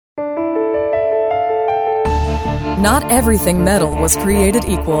Not everything metal was created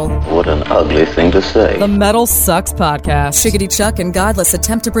equal. What an ugly thing to say. The Metal Sucks Podcast. Shiggity Chuck and Godless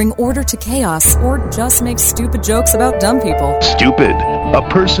attempt to bring order to chaos or just make stupid jokes about dumb people. Stupid. A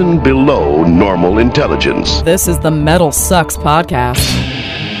person below normal intelligence. This is the Metal Sucks Podcast.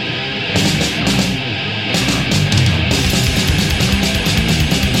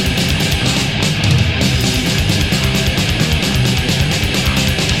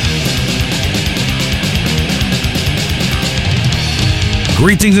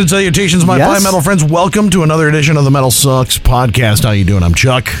 Greetings and salutations, my fine metal friends. Welcome to another edition of the Metal Sucks Podcast. How you doing? I'm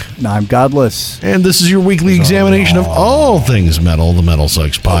Chuck. I'm Godless. And this is your weekly examination of all things metal, the Metal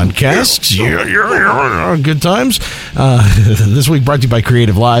Sucks Podcast. Good times. This week brought to you by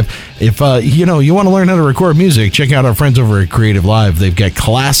Creative Live. If you want to learn how to record music, check out our friends over at Creative Live. They've got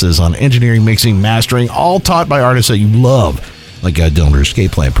classes on engineering, mixing, mastering, all taught by artists that you love, like Dilner,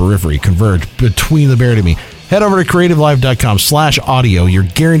 Escape Plan, Periphery, Converge, Between the Bear to Me. Head over to creativelive.com/audio. You're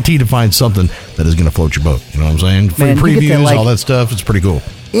guaranteed to find something that is going to float your boat. You know what I'm saying? Free previews, all that stuff. It's pretty cool.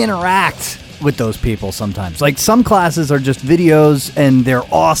 Interact with those people sometimes. Like some classes are just videos and they're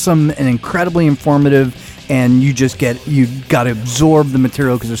awesome and incredibly informative, and you got to absorb the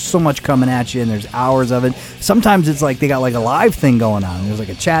material because there's so much coming at you and there's hours of it. Sometimes it's like they got like a live thing going on. There's like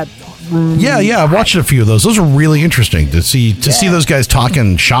a chat room. Yeah, I've watched a few of those. Those are really interesting to see those guys talk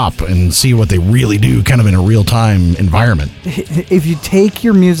and shop and see what they really do kind of in a real-time environment. If you take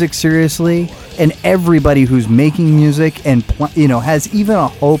your music seriously, and everybody who's making music and has even a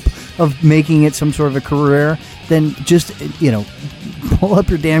hope of making it some sort of a career, then just pull up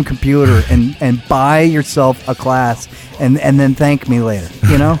your damn computer and buy yourself a class and then thank me later,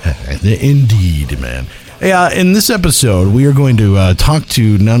 Indeed, man. Yeah, in this episode, we are going to talk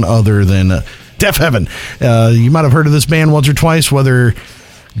to none other than Deafheaven. You might have heard of this band once or twice, whether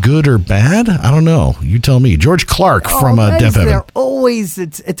good or bad, I don't know. You tell me. George Clarke from Deafheaven.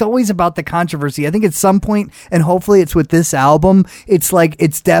 It's always about the controversy. I think at some point, and hopefully it's with this album, it's like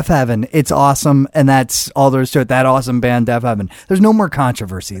it's Deafheaven. It's awesome, and that's all there is to it. That awesome band, Deafheaven. There's no more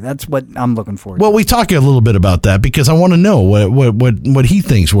controversy. That's what I'm looking for. Well, we talk a little bit about that because I want to know what he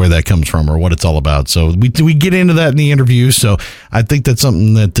thinks, where that comes from, or what it's all about. So we get into that in the interview. So I think that's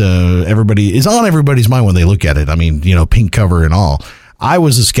something that everybody is on everybody's mind when they look at it. I mean, pink cover and all. I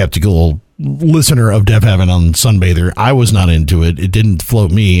was a skeptical listener of Deafheaven on Sunbather. I was not into it. It didn't float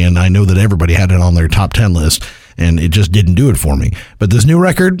me, and I know that everybody had it on their top 10 list, and it just didn't do it for me. But this new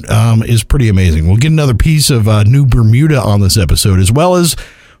record is pretty amazing. We'll get another piece of New Bermuda on this episode, as well as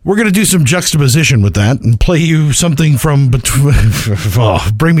we're going to do some juxtaposition with that and play you something from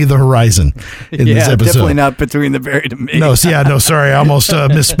Bring Me the Horizon in this episode. Definitely not Between the Bear to Me. Sorry. I almost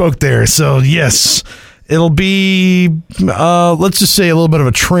misspoke there. So, yes. It'll be, let's just say, a little bit of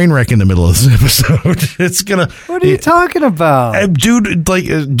a train wreck in the middle of this episode. It's gonna. What are you talking about, dude?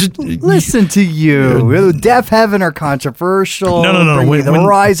 Listen to you. Deafheaven are controversial. No. Bring Me the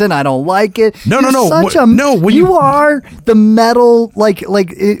Horizon. I don't like it. No. You are the metal. Like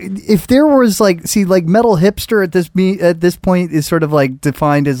if there was metal hipster at this point is sort of like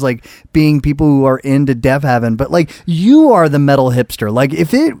defined as like being people who are into Deafheaven, but like you are the metal hipster. Like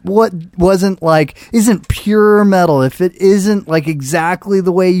if it isn't pure metal, if it isn't like exactly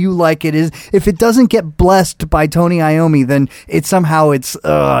the way you like it is, if it doesn't get blessed by Tony Iommi, then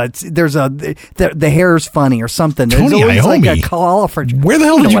the hair's funny or something. There's Tony always Iommi? like a call for. Where the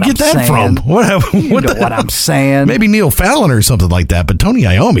hell did you get that from? What I'm saying? Maybe Neil Fallon or something like that, but Tony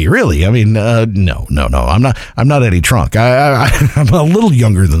Iommi, really? I mean, no. I'm not Eddie Trunk. I'm a little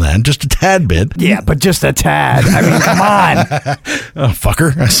younger than that, just a tad bit. Yeah, but just a tad. I mean, come on. Oh,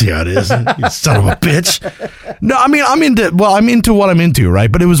 fucker. I see how it is. You son of a bitch. No, I mean, I'm into what I'm into, right?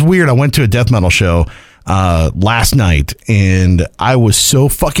 But it was weird. I went to a death metal show last night, and I was so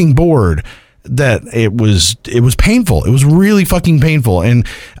fucking bored that it was painful. It was really fucking painful. And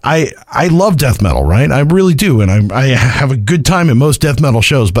I love death metal, right? I really do. And I have a good time at most death metal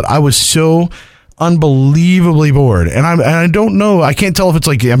shows, but I was so unbelievably bored. And I don't know. I can't tell if it's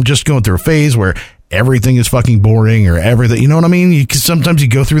like I'm just going through a phase where everything is fucking boring or everything. You know what I mean? Sometimes you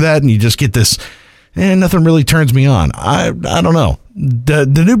go through that and you just get this, nothing really turns me on. I don't know. The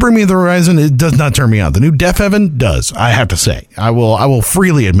new Bring Me the Horizon, it does not turn me on. The new Deafheaven does, I have to say. I will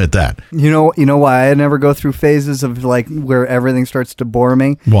freely admit that. You know why I never go through phases of like where everything starts to bore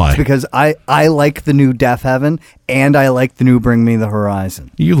me? Why? It's because I like the new Deafheaven and I like the new Bring Me the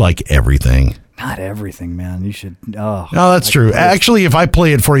Horizon. You like everything. Not everything, man. You should. No, that's true. Actually, if I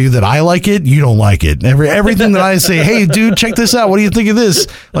play it for you that I like it, you don't like it. Everything that I say, hey, dude, check this out. What do you think of this?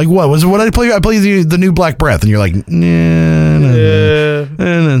 Like, what did I play? I played the new Black Breath, and you're like, it's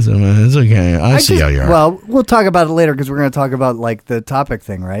okay. I see how you are. Well, we'll talk about it later because we're going to talk about like the topic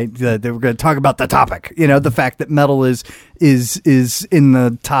thing, right? We're going to talk about the topic. The fact that metal is in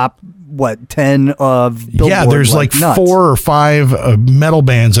the top 10 of Billboard. Yeah, there's like nuts. 4 or 5 metal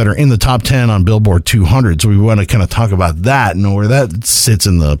bands that are in the top 10 on Billboard 200. So we want to kind of talk about that and where that sits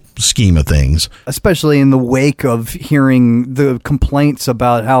in the scheme of things. Especially in the wake of hearing the complaints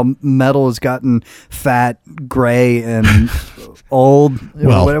about how metal has gotten fat, gray, and old.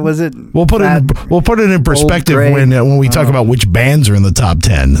 Well, what was it? We'll put it in perspective when we talk about which bands are in the top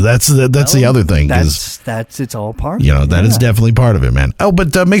 10. That's the other thing. It's all part of it. That is definitely part of it, man. Oh,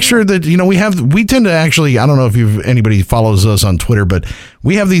 but make sure that we tend to actually, I don't know if anybody follows us on Twitter, but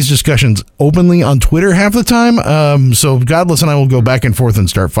we have these discussions openly on Twitter half the time. So Godless and I will go back and forth and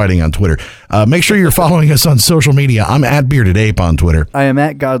start fighting on Twitter. Make sure you're following us on social media. I'm at Bearded Ape on Twitter. I am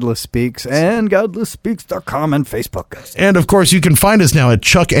at Godless Speaks and godlessspeaks.com and Facebook. And of course, you can find us now at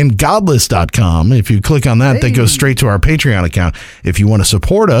chuckandgodless.com. If you click on that, that goes straight to our Patreon account. If you want to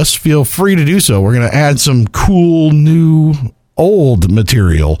support us, feel free to do so. We're going to add some cool new old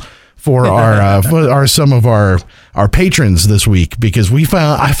material for some of our patrons this week, because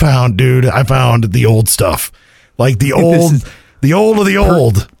I found the old stuff, like the old of the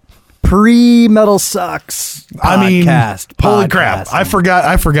old. Pre-Metal Sucks podcast. I mean, holy crap! I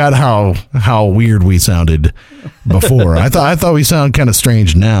forgot how weird we sounded before. I thought we sound kind of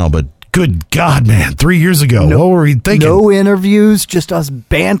strange now, but good God, man! 3 years ago, what were we thinking? No interviews, just us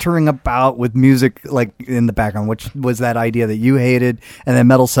bantering about with music like in the background, which was that idea that you hated, and then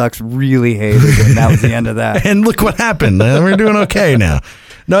Metal Sucks really hated, and that was the end of that. And look what happened. We're doing okay now.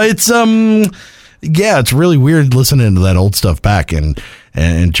 No, it's it's really weird listening to that old stuff back and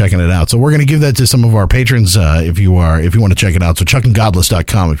checking it out. So we're going to give that to some of our patrons if you want to check it out. So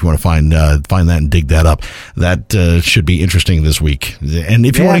chuckandgodless.com if you want to find that and dig that up. That should be interesting this week. And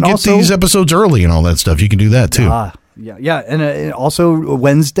if you want to get these episodes early and all that stuff, you can do that too. Yeah, and also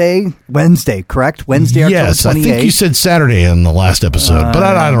Wednesday, correct? Wednesday, yes, October 28th. I think you said Saturday in the last episode, but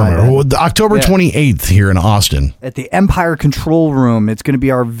I don't remember. October 28th here in Austin. At the Empire Control Room. It's going to be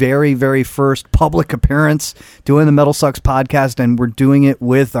our very, very first public appearance doing the Metal Sucks podcast, and we're doing it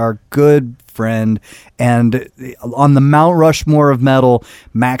with our good friend and on the Mount Rushmore of metal,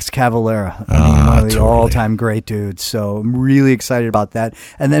 Max Cavalera. One of the all-time great dudes. So I'm really excited about that.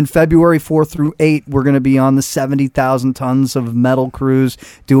 And then February 4 through 8, we're going to be on the 70,000 Tons of Metal cruise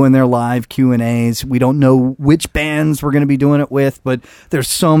doing their live Q&As. We don't know which bands we're going to be doing it with, but there's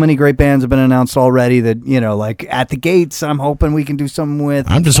so many great bands have been announced already that, like at the gates, I'm hoping we can do something with.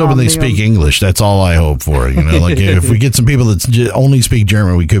 I'm just hoping they speak English. That's all I hope for. Like if we get some people that only speak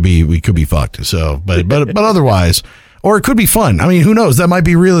German, we could be fucked. So, but otherwise, or it could be fun. I mean, who knows? That might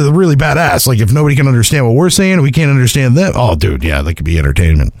be really, really badass. Like if nobody can understand what we're saying and we can't understand them. Oh, dude, yeah, that could be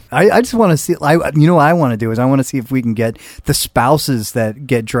entertainment. I just want to see. What I want to do is I want to see if we can get the spouses that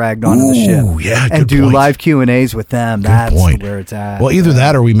get dragged onto the ship, and do live Q&As with them. That's where it's at. Well, either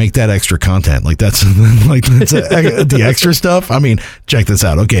that or we make that extra content. Like that's the extra stuff. I mean, check this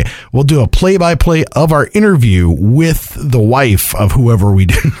out. Okay, we'll do a play-by-play of our interview with the wife of whoever we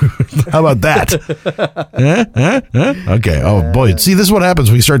do. How about that? Okay. Oh boy. See, this is what happens.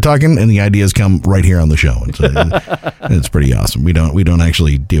 We start talking and the ideas come right here on the show. It's pretty awesome. We don't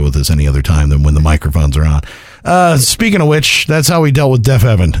actually deal with this any other time than when the microphones are on. Speaking of which, that's how we dealt with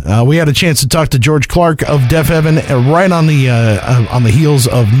Deafheaven. We had a chance to talk to George Clarke of Deafheaven right on the heels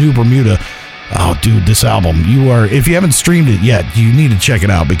of New Bermuda. Oh, dude, this album, if you haven't streamed it yet, you need to check it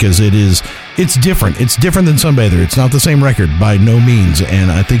out because it's different. It's different than Sunbather. It's not the same record by no means, and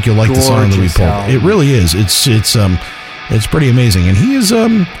I think you'll like the song that we pulled. It really is. It's pretty amazing, and he's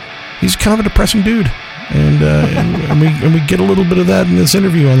kind of a depressing dude, and we get a little bit of that in this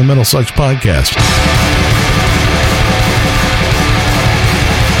interview on the Metal Sucks podcast.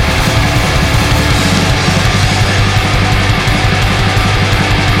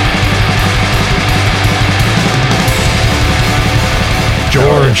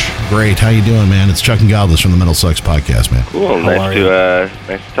 George, great. How you doing, man? It's Chuck and Godless from the Metal Sucks podcast, man. Cool. Nice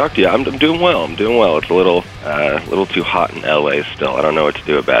to talk to you. I'm doing well. It's a little too hot in LA still. I don't know what to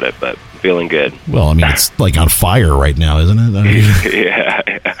do about it, but feeling good. Well, I mean, it's like on fire right now, isn't it? I mean, yeah.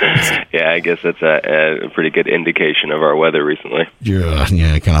 I guess that's a pretty good indication of our weather recently. Yeah,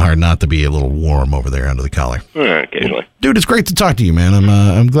 kind of hard not to be a little warm over there under the collar. Occasionally. Dude, it's great to talk to you, man.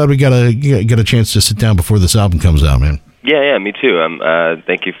 I'm glad we got a chance to sit down before this album comes out, man. Yeah, me too.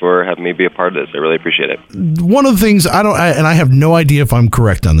 Thank you for having me be a part of this. I really appreciate it. One of the things and I have no idea if I'm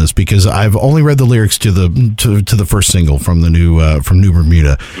correct on this because I've only read the lyrics to the first single from the new from New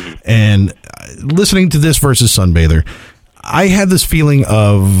Bermuda, and listening to this versus Sunbather, I had this feeling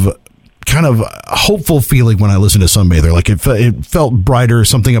of kind of a hopeful feeling when I listened to Sunbather. Like it felt brighter.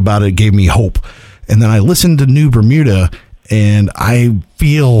 Something about it gave me hope, and then I listened to New Bermuda, and I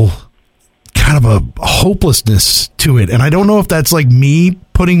feel kind of a hopelessness to it. And I don't know if that's like me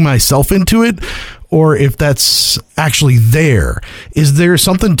putting myself into it or if that's actually there. Is there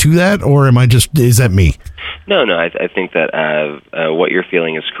something to that, or is that me? No, I think that what you're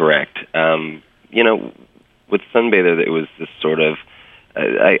feeling is correct. With Sunbather, it was this sort of,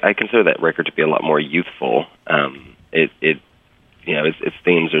 I consider that record to be a lot more youthful. Its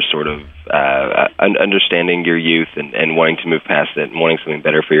themes are sort of understanding your youth and wanting to move past it and wanting something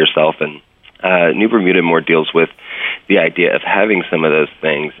better for yourself. And New Bermuda more deals with the idea of having some of those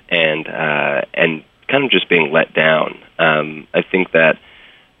things and kind of just being let down. I think that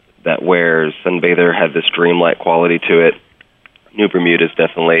where Sunbather had this dreamlike quality to it, New Bermuda is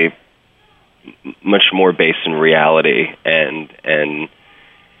definitely much more based in reality and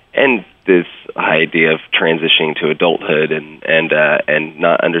this idea of transitioning to adulthood and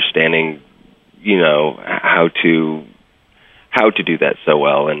not understanding, how to do that so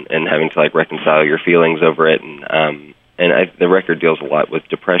well and having to like reconcile your feelings over it and the record deals a lot with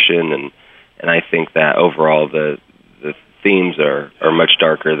depression and I think that overall the themes are much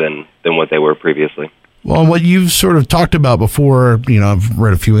darker than what they were previously. Well, what you've sort of talked about before, I've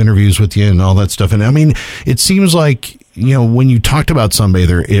read a few interviews with you and all that stuff. And I mean, it seems like, when you talked about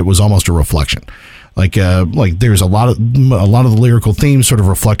Sunbather, it was almost a reflection. Like there's a lot of the lyrical themes sort of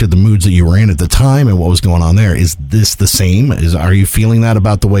reflected the moods that you were in at the time and what was going on there. Is this the same? Are you feeling that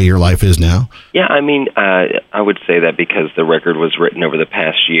about the way your life is now? Yeah, I mean, I would say that because the record was written over the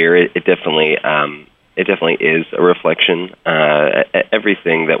past year, it definitely is a reflection.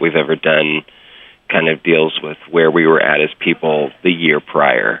 Everything that we've ever done kind of deals with where we were at as people the year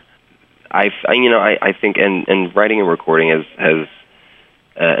prior. I think, and writing and recording has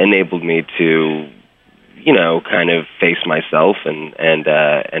enabled me to, kind of face myself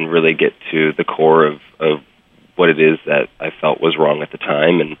and really get to the core of what it is that I felt was wrong at the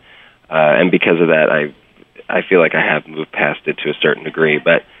time, and because of that, I feel like I have moved past it to a certain degree,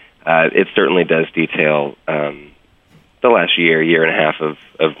 but it certainly does detail the last year and a half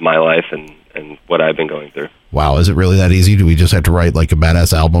of my life and what I've been going through. Wow, is it really that easy? Do we just have to write like a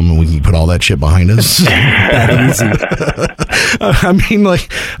badass album and we can put all that shit behind us? That easy. I mean, like,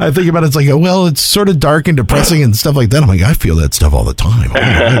 I think about it, it's like, well, it's sort of dark and depressing and stuff like that. I'm like, I feel that stuff all the time.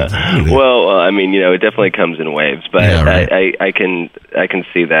 Well, I mean, it definitely comes in waves, but yeah, right. I can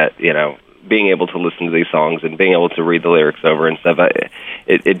see that, being able to listen to these songs and being able to read the lyrics over and stuff,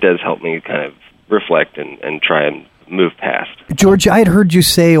 it does help me kind of reflect and try and move past. George, I had heard you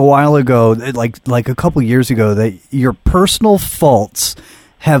say a while ago, like a couple years ago, that your personal faults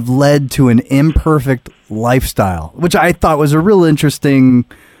have led to an imperfect lifestyle, which I thought was a real interesting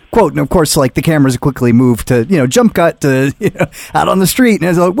quote. And of course, like the cameras quickly moved to, jump cut to, out on the street. And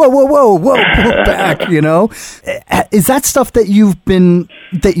it's like, whoa, pull back, Is that stuff that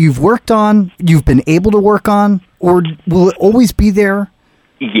you've worked on, you've been able to work on, or will it always be there?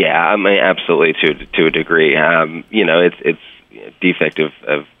 Yeah, I mean, absolutely to a degree. It's defective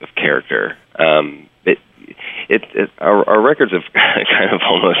of character. Our records have kind of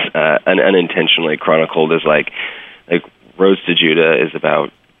almost unintentionally chronicled as like Rose to Judah is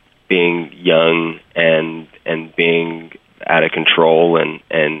about being young and being out of control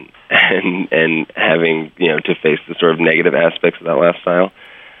and having to face the sort of negative aspects of that lifestyle.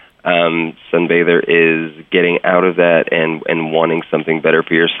 Sunbather is getting out of that and wanting something better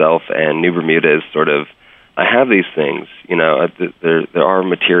for yourself, and New Bermuda is sort of, I have these things, there are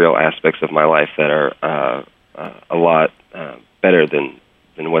material aspects of my life that are a lot better than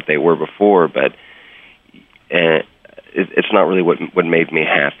what they were before, but it's not really what made me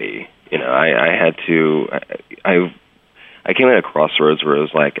happy. I came at a crossroads where it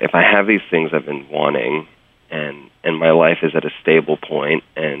was like, if I have these things I've been wanting and my life is at a stable point,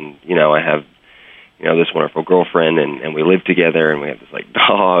 and I have this wonderful girlfriend and we live together and we have this like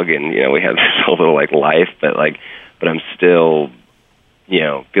dog and we have this whole little like life, but I'm still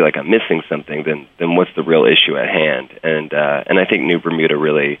feel like I'm missing something, then what's the real issue at hand? And I think New Bermuda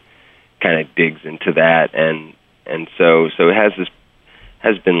really kind of digs into that, and so it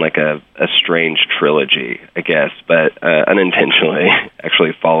has been like a strange trilogy, I guess, but unintentionally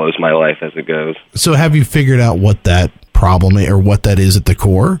actually follows my life as it goes. So have you figured out what that problem or what that is at the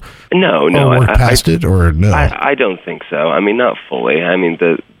core? No. Or work past it, or no? I don't think so. I mean, not fully. I mean,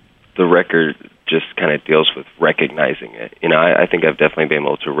 the record just kind of deals with recognizing it. You know, I think I've definitely been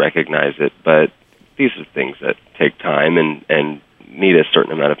able to recognize it, but these are things that take time and need a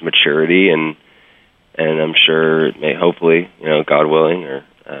certain amount of maturity, and I'm sure it may, hopefully, you know, God willing, or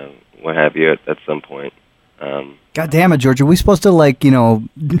what have you, at some point. God damn it, George! Are we supposed to, like, you know,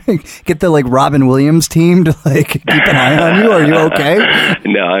 get the, like, Robin Williams team to, like, keep an eye on you? Are you okay?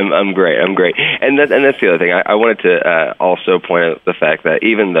 No, I'm great. And that's the other thing. I wanted to also point out the fact that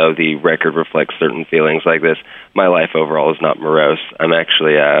even though the record reflects certain feelings like this, my life overall is not morose. I'm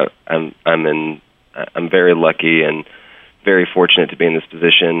actually I'm very lucky and very fortunate to be in this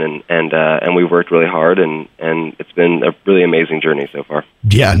position, and we worked really hard, and it's been a really amazing journey so far.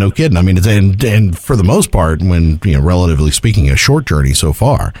 Yeah, no kidding. I mean, it's and for the most part, when, you know, relatively speaking, a short journey so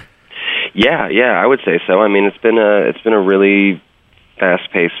far. Yeah, I would say so. I mean, it's been a really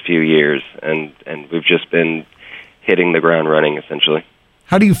fast-paced few years, and we've just been hitting the ground running, essentially.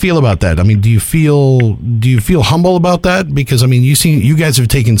 How do you feel about that? I mean, do you feel humble about that? Because, I mean, you guys have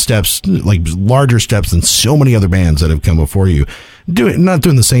taken steps, like larger steps than so many other bands that have come before you, not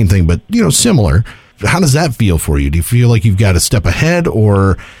doing the same thing, but, you know, similar. How does that feel for you? Do you feel like you've got a step ahead,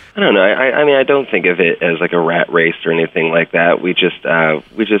 or? I don't know. I mean, I don't think of it as like a rat race or anything like that. We just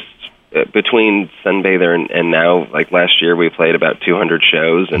between Sunbather and now, like last year, we played about 200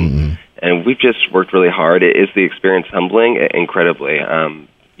 shows, and we've just worked really hard. Is the experience humbling? Incredibly.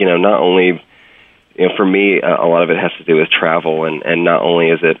 You know, not only, you know, for me, a lot of it has to do with travel, and not only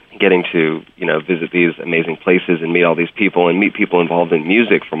is it getting to, you know, visit these amazing places and meet all these people and meet people involved in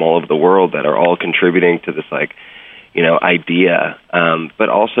music from all over the world that are all contributing to this, like, you know, idea, but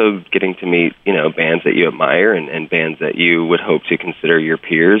also getting to meet, you know, bands that you admire and bands that you would hope to consider your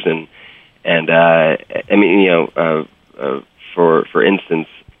peers, and I mean, you know, for instance,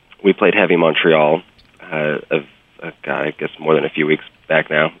 we played Heavy Montreal, I guess more than a few weeks back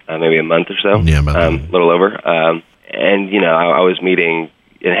now, maybe a month or so, a little over, and, you know, I was meeting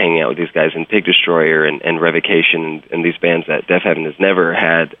and hanging out with these guys in Pig Destroyer and Revocation and these bands that Deafheaven has never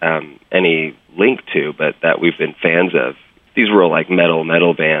had any link to, but that we've been fans of. These were all like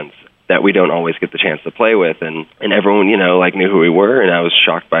metal bands that we don't always get the chance to play with, and everyone, you know, like, knew who we were, and I was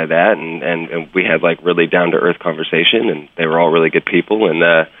shocked by that, and we had like really down to earth conversation, and they were all really good people,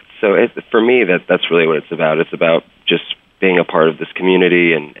 and so for me that's really what it's about. It's about just being a part of this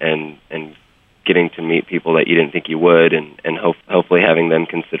community and getting to meet people that you didn't think you would, and hopefully having them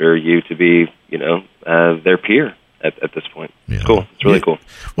consider you to be, you know, their peer at this point. Yeah. It's cool. It's really cool.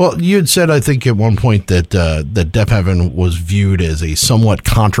 Well, you had said, I think, at one point that Deafheaven was viewed as a somewhat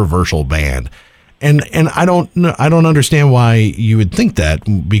controversial band, and I don't understand why you would think that,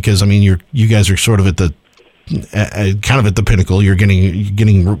 because, I mean, you guys are sort of at the kind of at the pinnacle. You're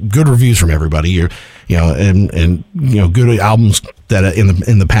getting good reviews from everybody. You're, you know, and you know, good albums that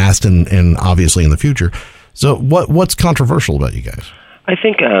in the past and obviously in the future. So what's controversial about you guys? I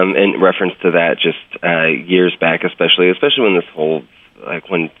think in reference to that, just years back, especially when this whole, like,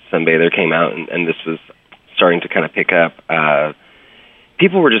 when Sunbather came out and this was starting to kind of pick up,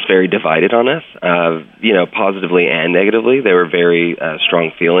 people were just very divided on us, you know, positively and negatively. There were very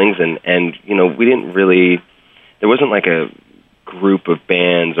strong feelings, and you know, we didn't really, there wasn't like a group of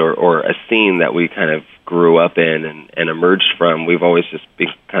bands or a scene that we kind of grew up in and emerged from. We've always just been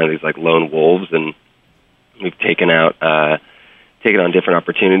kind of these like lone wolves, and we've taken on different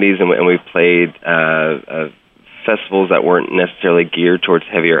opportunities, and we've played festivals that weren't necessarily geared towards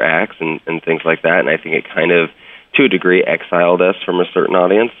heavier acts and things like that, and I think it kind of, to a degree, exiled us from a certain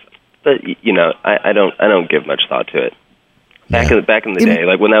audience. But, you know, I don't give much thought to it. Back in the day,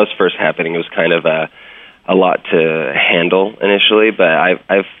 like when that was first happening, it was kind of a lot to handle initially, but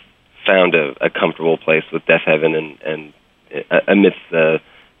I've found a comfortable place with Deafheaven and amidst the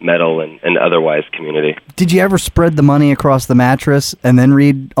metal and otherwise community. Did you ever spread the money across the mattress and then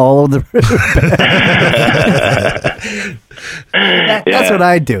read all of the That's what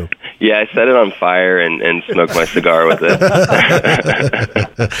I do. Yeah, I set it on fire and smoked my cigar with it.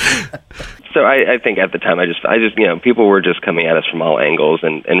 So I think at the time I just you know, people were just coming at us from all angles,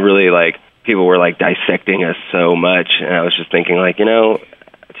 and really, like, people were like dissecting us so much, and I was just thinking, like, you know,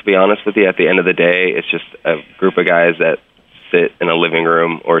 to be honest with you, at the end of the day, it's just a group of guys that sit in a living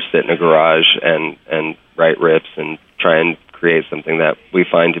room or sit in a garage and write riffs and try and create something that we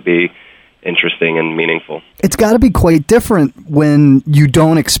find to be interesting and meaningful. It's got to be quite different when you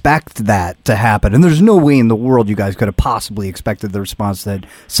don't expect that to happen, and there's no way in the world you guys could have possibly expected the response that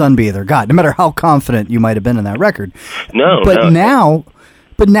Sunbather got, no matter how confident you might have been in that record. No, but now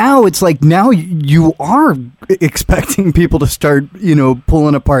But now it's like, now you are expecting people to start,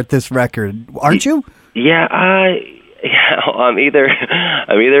 pulling apart this record, aren't you? Yeah, I'm either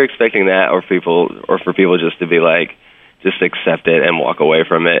expecting that, or for people just to be like, just accept it and walk away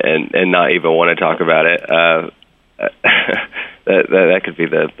from it and not even want to talk about it. That could be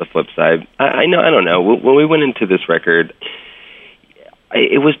the flip side. I don't know. When we went into this record,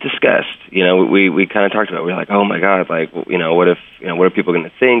 it was discussed. We kind of talked about it. We were like, oh my God, like, what are people going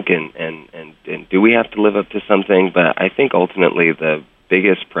to think, and do we have to live up to something? But I think ultimately the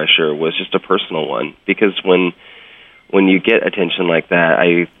biggest pressure was just a personal one, because when you get attention like that,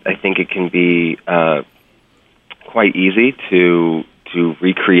 I think it can be quite easy to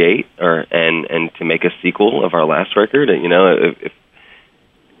recreate and to make a sequel of our last record. And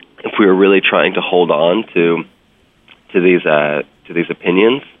if we were really trying to hold on to these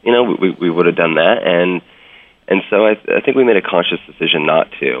opinions, we would have done that. And so I think we made a conscious decision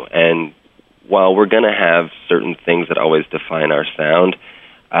not to. And while we're going to have certain things that always define our sound,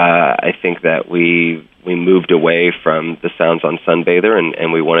 I think that we moved away from the sounds on Sunbather,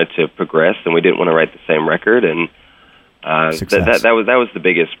 and we wanted to progress, and we didn't want to write the same record. And that was the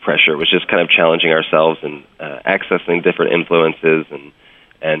biggest pressure, was just kind of challenging ourselves and accessing different influences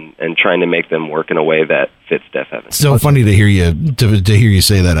and trying to make them work in a way that fits Deafheaven. So funny to hear you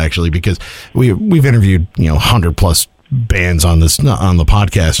say that, actually, because we've interviewed 100+ bands on the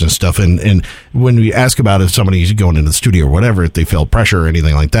podcast and stuff, and when we ask about if somebody's going into the studio or whatever, if they feel pressure or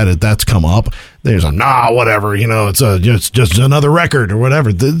anything like that, if that's come up, there's whatever, it's just another record or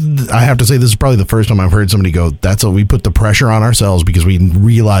whatever. I have to say, this is probably the first time I've heard somebody go, we put the pressure on ourselves because we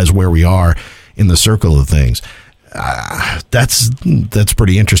realize where we are in the circle of things. That's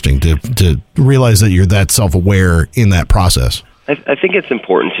pretty interesting to realize that you're that self-aware in that process. I think it's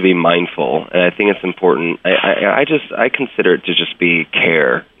important to be mindful, and I think it's important. I consider it to just be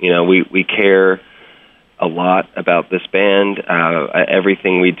care. We care a lot about this band.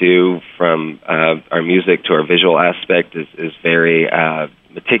 Everything we do, from our music to our visual aspect, is very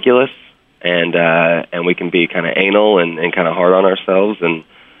meticulous, and we can be kind of anal and kind of hard on ourselves. And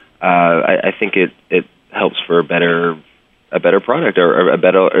I think it helps for a better product,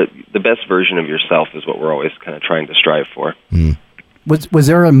 or the best version of yourself is what we're always kind of trying to strive for. Mm. Was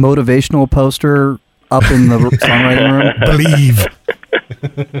there a motivational poster up in the songwriting room? Believe.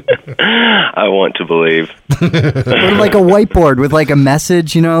 I want to believe. Or like a whiteboard with like a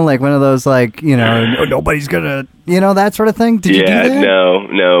message, like one of those, like, nobody's gonna, that sort of thing. Did you do that?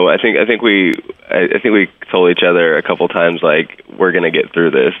 No. I think we told each other a couple times, like, we're gonna get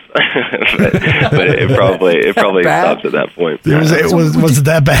through this, but it probably stops at that point. Was it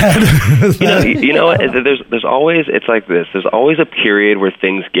that bad? you know what? There's always, it's like this. There's always a period where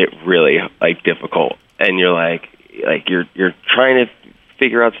things get really like difficult, and you're like you're trying to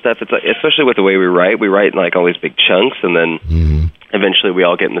figure out stuff. It's like, especially with the way we write in like all these big chunks, and then eventually we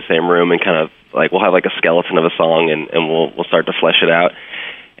all get in the same room and kind of like, we'll have like a skeleton of a song, and we'll start to flesh it out.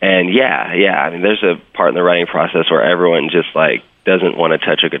 And yeah, I mean, there's a part in the writing process where everyone just like doesn't want to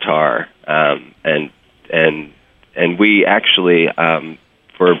touch a guitar, and we actually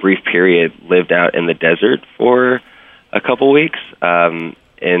for a brief period lived out in the desert for a couple weeks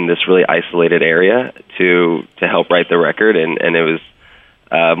in this really isolated area to help write the record, and it was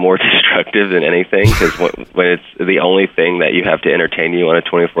more destructive than anything, because when it's the only thing that you have to entertain you on a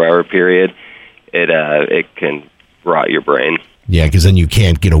 24-hour period, it can rot your brain. Yeah, because then you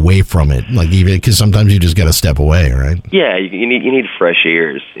can't get away from it. Like, even because sometimes you just got to step away, right? Yeah, you need fresh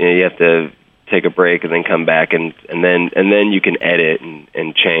ears. You have to take a break and then come back, and then you can edit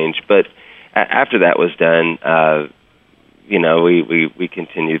and change. But after that was done, we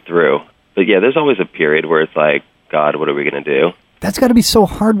continued through. But yeah, there's always a period where it's like, God, what are we going to do? That's got to be so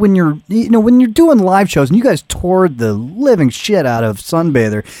hard when you're doing live shows, and you guys toured the living shit out of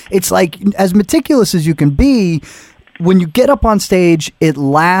Sunbather. It's like, as meticulous as you can be, when you get up on stage, it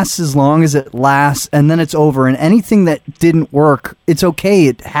lasts as long as it lasts, and then it's over. And anything that didn't work, it's okay.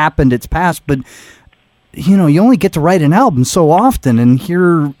 It happened. It's past. But you only get to write an album so often, and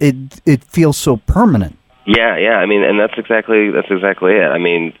here it feels so permanent. Yeah. I mean, and that's exactly it. I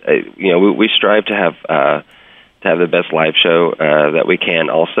mean, we strive to have the best live show that we can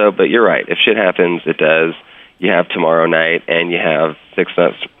also. But you're right. If shit happens, it does. You have tomorrow night, and you have 6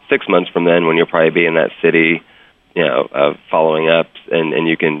 months from then, when you'll probably be in that city, following up, and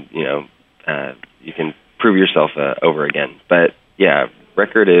you can prove yourself over again. But yeah,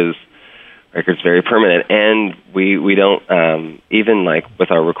 record's very permanent, and we don't even, like,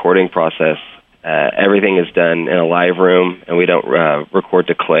 with our recording process, everything is done in a live room, and we don't record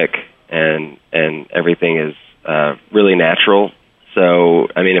to click, and everything is really natural. So,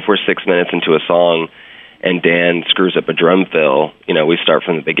 I mean, if we're 6 minutes into a song and Dan screws up a drum fill, we start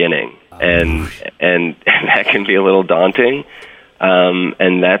from the beginning. And that can be a little daunting.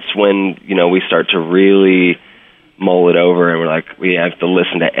 And that's when, we start to really mull it over, and we're like, we have to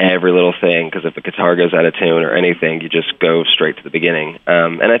listen to every little thing, because if the guitar goes out of tune or anything, you just go straight to the beginning.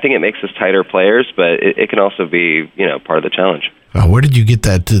 And I think it makes us tighter players, but it can also be, part of the challenge. Where did you get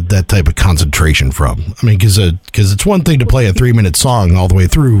that type of concentration from? I mean, because it's one thing to play a 3-minute song all the way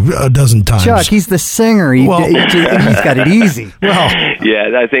through a dozen times. Chuck, he's the singer. He's got it easy. Well,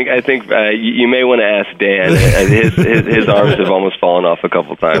 yeah, I think you may want to ask Dan. His arms have almost fallen off a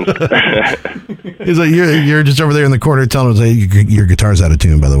couple times. He's like, you're just over there in the corner telling him, hey, your guitar's out of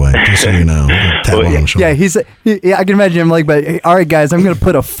tune, by the way, just so you know. Tap on him, yeah, I can imagine him like, but hey, all right, guys, I'm going to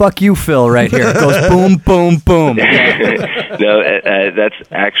put a fuck you fill right here. It goes boom, boom, boom. No, that's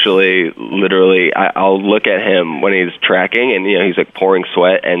actually literally, I'll look at him when he's tracking, and he's like pouring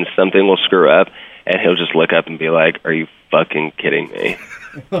sweat, and something will screw up, and he'll just look up and be like, "Are you fucking kidding me?"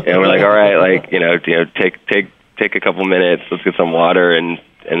 And we're like, "All right, like take a couple minutes, let's get some water, and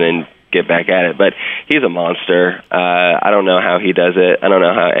then get back at it." But he's a monster. I don't know how he does it. I don't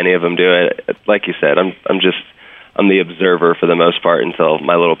know how any of them do it. Like you said, I'm the observer for the most part until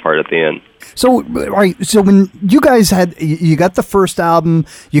my little part at the end. So, all right, so when you guys you got the first album,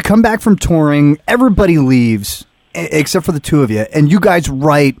 you come back from touring, everybody leaves except for the two of you, and you guys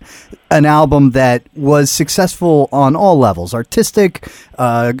write an album that was successful on all levels, artistic,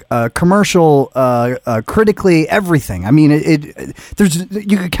 commercial, critically, everything. I mean,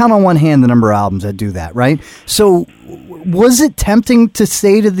 you could count on one hand the number of albums that do that, right? So was it tempting to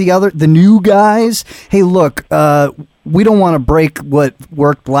say to the new guys, hey, look, we don't want to break what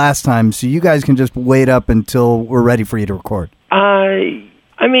worked last time, so you guys can just wait up until we're ready for you to record?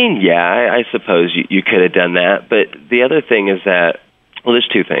 I mean, yeah, I suppose you could have done that. But the other thing is that, well, there's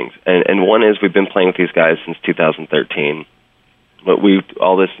two things. And one is we've been playing with these guys since 2013. But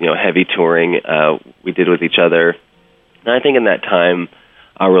all this, heavy touring we did with each other. And I think in that time,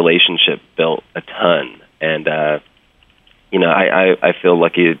 our relationship built a ton. And, I feel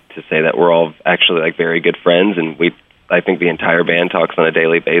lucky to say that we're all actually like very good friends. And I think the entire band talks on a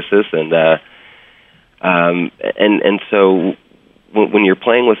daily basis. And so when you're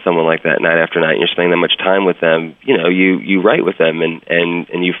playing with someone like that night after night, and you're spending that much time with them, you write with them,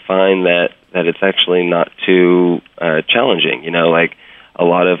 and you find that it's actually not too challenging. Like a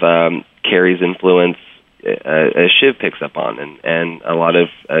lot of Carrie's influence, Shiv picks up on, and a lot of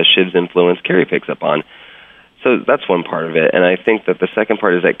Shiv's influence, Carrie picks up on. So that's one part of it, and I think that the second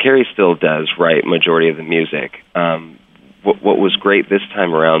part is that Carrie still does write majority of the music. What was great this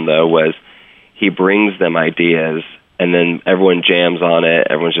time around, though, was he brings them ideas, and then everyone jams on it.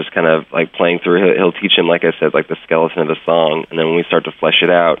 Everyone's just kind of like playing through. He'll teach him, like I said, like the skeleton of the song, and then when we start to flesh it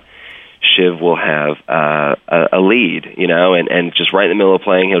out, Shiv will have a lead, and just right in the middle of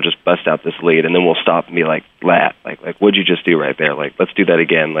playing, he'll just bust out this lead, and then we'll stop and be like, like what'd you just do right there? Like, let's do that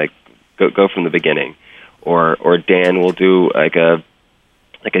again. Like, go from the beginning. Or Dan will do like a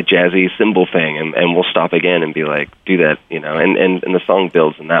jazzy cymbal thing, and we'll stop again and be like, do that, and the song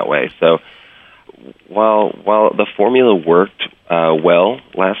builds in that way. So while the formula worked well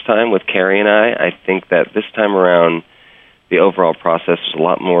last time with Carrie and I think that this time around the overall process was a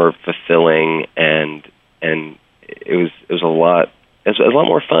lot more fulfilling, and it was a lot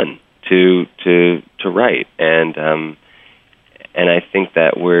more fun to write, and I think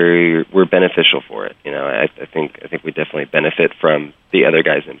that we're beneficial for it. I think we definitely benefit from the other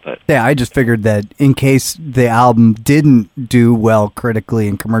guys' input. Yeah, I just figured that in case the album didn't do well critically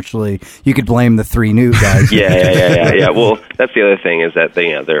and commercially, you could blame the three new guys. Yeah. Well, that's the other thing is that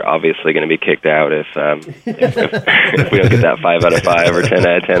they're obviously going to be kicked out if we don't get that 5 out of 5 or 10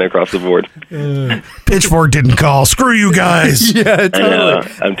 out of 10 across the board. Pitchfork didn't call. Screw you guys. Yeah, totally. I know.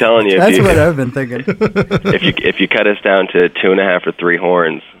 I'm telling you. That's what I've been thinking. If you cut us down to 2.5 or 3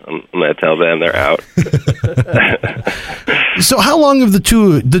 horns, I'm going to tell them they're out. So how long have the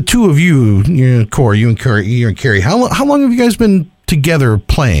two of you, Corey, you and Carrie, how long have you guys been together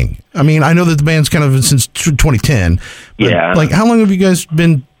playing? I mean, I know that the band's kind of since 2010. But yeah. Like, how long have you guys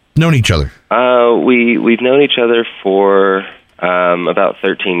been known each other? We've known each other for about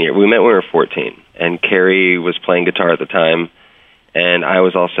 13 years. We met when we were 14, and Carrie was playing guitar at the time, and I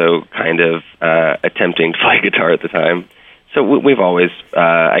was also kind of attempting to play guitar at the time. So we've always,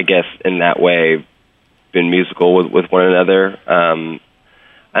 I guess, in that way, been musical with one another. I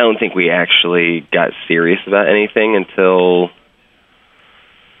don't think we actually got serious about anything until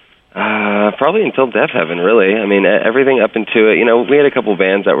probably until Deafheaven, really. I mean, everything up into it. We had a couple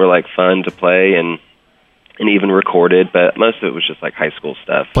bands that were like fun to play, and and even recorded, but most of it was just like high school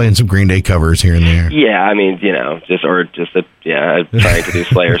stuff. Playing some Green Day covers here and there. Yeah, I mean, trying to do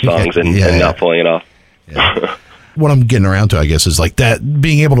Slayer songs and not pulling it off. Yeah. What I'm getting around to, I guess, is like that,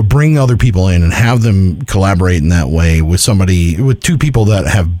 being able to bring other people in and have them collaborate in that way with two people that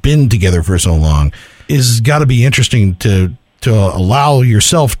have been together for so long is got to be interesting to allow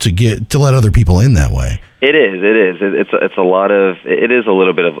yourself to let other people in that way. It is. It's a lot of, it is a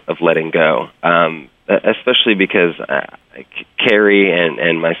little bit of letting go. Especially because Carrie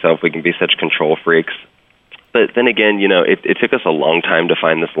and myself, we can be such control freaks. But then again, it took us a long time to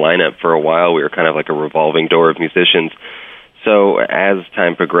find this lineup. For a while, we were kind of like a revolving door of musicians. So as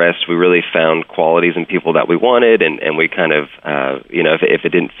time progressed, we really found qualities in people that we wanted, and we kind of, if it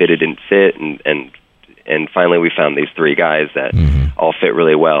didn't fit, it didn't fit, and finally we found these three guys that all fit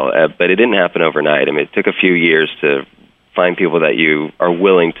really well. But it didn't happen overnight. I mean, it took a few years to find people that you are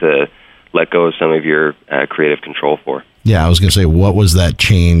willing to let go of some of your creative control for. Yeah, I was going to say, what was that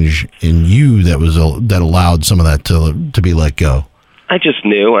change in you that allowed some of that to be let go? I just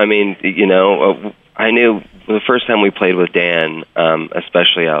knew. I mean, I knew the first time we played with Dan,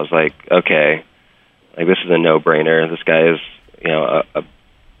 especially, I was like, okay, like this is a no-brainer. This guy is, a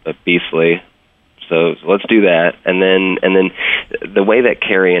beastly. So let's do that. And then the way that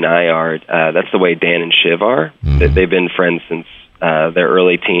Carrie and I are, that's the way Dan and Shiv are. Mm-hmm. They've been friends since their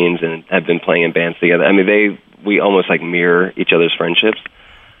early teens and have been playing in bands together. I mean, we almost like mirror each other's friendships.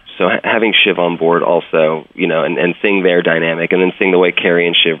 So having Shiv on board also, and seeing their dynamic, and then seeing the way Carrie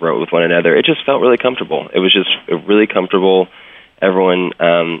and Shiv wrote with one another, it just felt really comfortable. It was just really comfortable. Everyone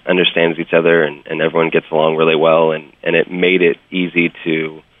understands each other, and everyone gets along really well, and it made it easy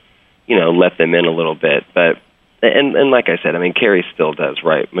to, let them in a little bit. But and like I said, I mean, Carrie still does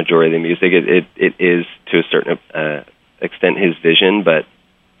write majority of the music. It is to a certain extent his vision, but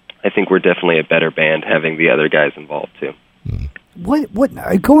I think we're definitely a better band having the other guys involved too. What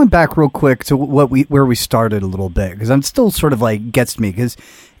going back real quick to where we started a little bit, because I'm still sort of like gets me, because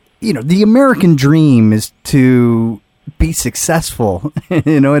the American dream is to be successful.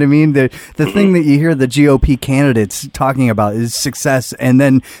 You know what I mean? The thing that you hear the GOP candidates talking about is success, and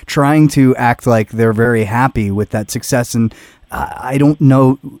then trying to act like they're very happy with that success. And I don't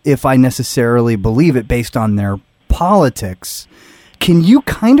know if I necessarily believe it based on their politics. Can you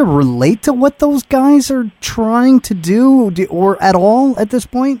kind of relate to what those guys are trying to do, or at all at this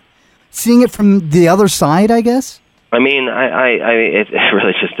point? Seeing it from the other side, I guess? I mean, it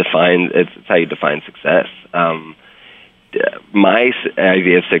really just it's how you define success. My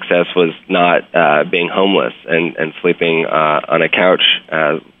idea of success was not being homeless and sleeping on a couch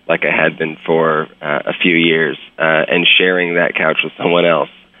like I had been for a few years, and sharing that couch with someone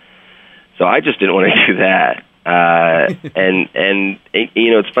else. So I just didn't want to do that. And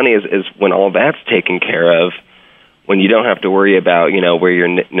it's funny is when all that's taken care of, when you don't have to worry about, where your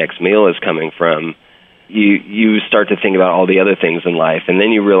next meal is coming from, you start to think about all the other things in life. And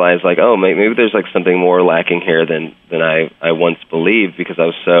then you realize like, oh, maybe there's like something more lacking here than I once believed, because I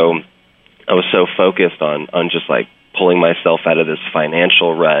was so focused on just like pulling myself out of this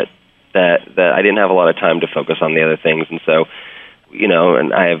financial rut that I didn't have a lot of time to focus on the other things. And so,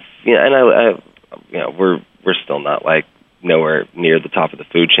 we're still not like nowhere near the top of the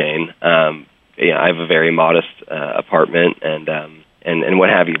food chain. I have a very modest apartment and what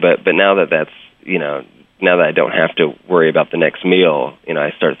have you. But now that's now that I don't have to worry about the next meal,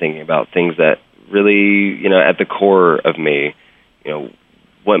 I start thinking about things that really, at the core of me,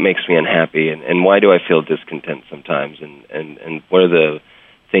 what makes me unhappy, and why do I feel discontent sometimes, and what are the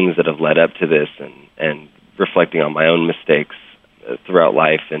things that have led up to this, and reflecting on my own mistakes throughout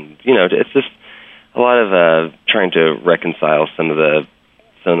life, and it's just a lot of trying to reconcile some of the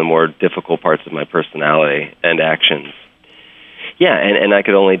more difficult parts of my personality and actions. Yeah, and I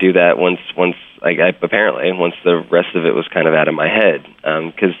could only do that once the rest of it was kind of out of my head,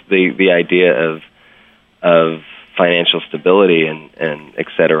 because the idea of financial stability and et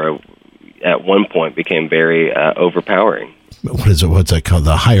cetera at one point became very overpowering. What's that called?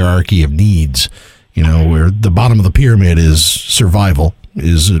 The hierarchy of needs, where the bottom of the pyramid is survival,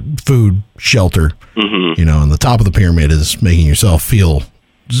 is food, shelter, and the top of the pyramid is making yourself feel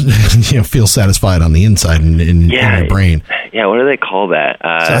satisfied on the inside and in your brain. Yeah, what do they call that?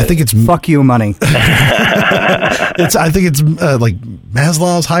 So I think it's fuck you money. I think it's like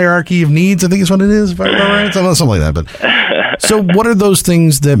Maslow's hierarchy of needs. I think is what it is. If I remember right, something like that. But so, what are those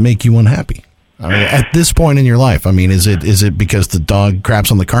things that make you unhappy? I mean, at this point in your life, I mean, is it because the dog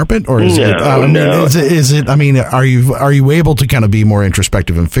craps on the carpet, or is it? No. Is it? I mean, are you able to kind of be more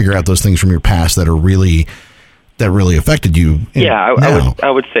introspective and figure out those things from your past that are really that really affected you. I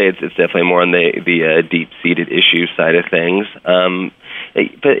would say it's definitely more on the deep-seated issue side of things. But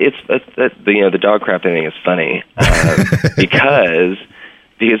the dog crap thing is funny because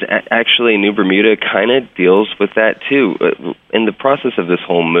actually New Bermuda kind of deals with that too. In the process of this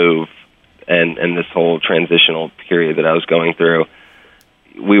whole move and this whole transitional period that I was going through,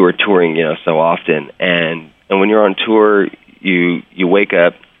 we were touring, so often, and when you're on tour, you wake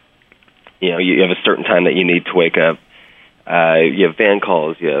up, you have a certain time that you need to wake up. You have band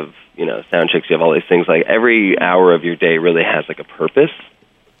calls, you have sound checks, you have all these things. Like every hour of your day really has like a purpose,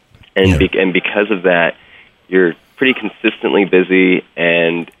 and because of that, you're pretty consistently busy,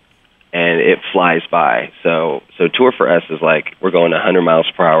 and it flies by. So tour for us is like we're going 100 miles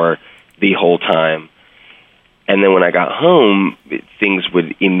per hour the whole time. And then when I got home, things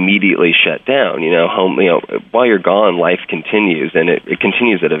would immediately shut down. Home. While you're gone, life continues, and it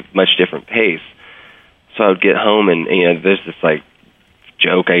continues at a much different pace. So I would get home, and there's this like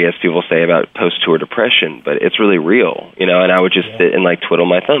joke I guess people say about post-tour depression, but it's really real. And I would just sit and like twiddle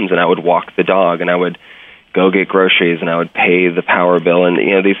my thumbs, and I would walk the dog, and I would go get groceries, and I would pay the power bill, and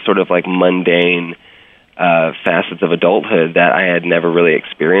these sort of like mundane facets of adulthood that I had never really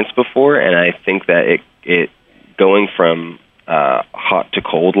experienced before. And I think that it going from hot to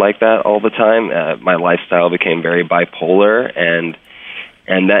cold like that all the time, my lifestyle became very bipolar, and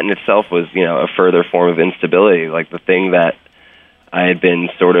that in itself was, a further form of instability. Like the thing that I had been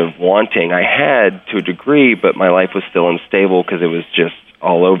sort of wanting, I had to a degree, but my life was still unstable because it was just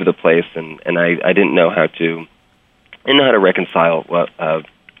all over the place, and I didn't know how to reconcile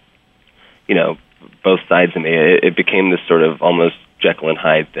both sides of me. It became this sort of almost Jekyll and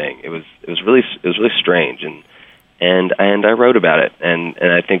Hyde thing. It was really strange, and I wrote about it, and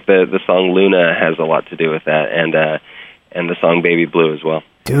I think the song Luna has a lot to do with that, and the song Baby Blue as well.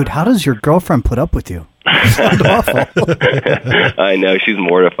 Dude, how does your girlfriend put up with you? Sounds awful. I know, she's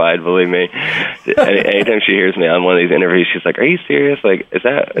mortified, believe me. Anytime she hears me on one of these interviews, she's like, "Are you serious? Like, is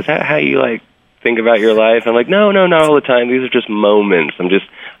that how you like think about your life?" I'm like, "No, not all the time. These are just moments.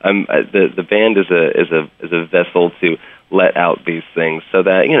 The band is a vessel to let out these things, so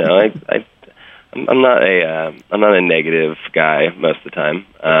that I'm not a negative guy most of the time."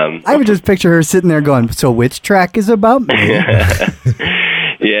 I would just picture her sitting there going, "So which track is about me?"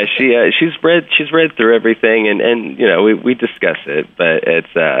 Yeah, she's read through everything, and we discuss it, but it's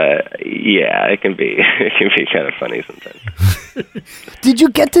it can be kind of funny sometimes. Did you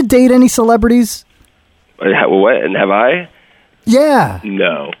get to date any celebrities? What? And have I? Yeah.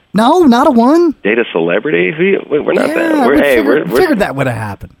 No, not a one. Date a celebrity? We're not that. We're figured that would have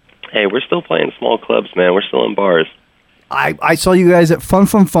happened. Hey, we're still playing small clubs, man. We're still in bars. I saw you guys at Fun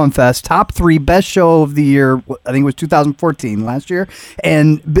Fest, top 3 best show of the year. I think it was 2014, last year,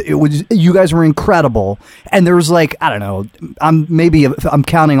 and you guys were incredible. And there was like, I don't know, I'm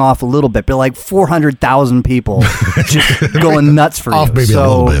counting off a little bit, but like 400,000 people just going nuts for off you. Maybe a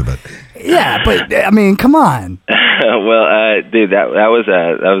little bit, but yeah, but I mean, come on. Well, dude, that was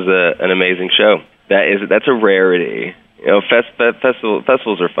an amazing show. That's a rarity.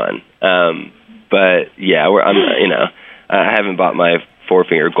 Festivals are fun, but yeah, I haven't bought my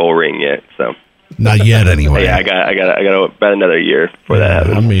 4-finger gold ring yet, so not yet anyway. Yeah, I got about another year before that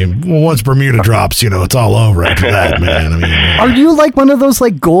happens. I mean, once Bermuda drops, it's all over after that, man. I mean, are you like one of those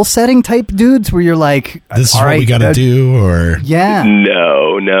like goal setting type dudes where you're like, this is what we got to do, or yeah?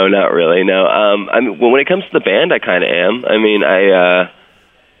 No, not really. No, I mean, when it comes to the band, I kind of am. I mean,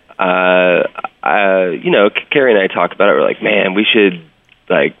 Carrie and I talk about it. We're like, man, we should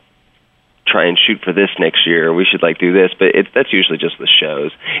like try and shoot for this next year. We should like do this, but that's usually just the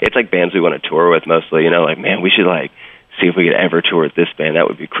shows. It's like bands we want to tour with mostly. Like, man, we should like see if we could ever tour with this band. That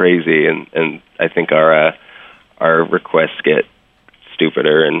would be crazy. And I think our requests get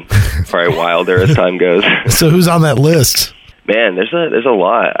stupider and probably wilder as time goes. So who's on that list? Man, there's a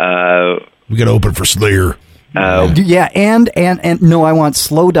lot. We got to open for Slayer. Yeah, and no, I want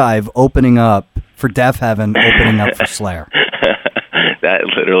Slow Dive opening up for Deafheaven, opening up for Slayer. That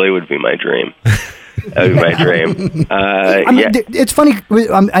literally would be my dream. That would be my dream. I mean, it's funny.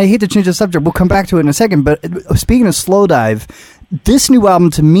 I hate to change the subject. We'll come back to it in a second. But speaking of Slow Dive, this new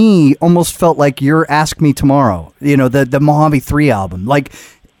album to me almost felt like your Ask Me Tomorrow. The Mojave 3 album. Like,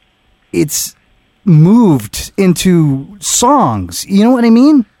 it's moved into songs. You know what I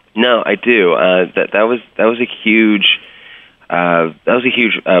mean? No, I do. That was a huge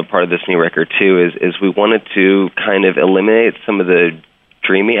part of this new record too. Is we wanted to kind of eliminate some of the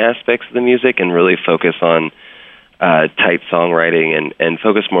dreamy aspects of the music and really focus on tight songwriting and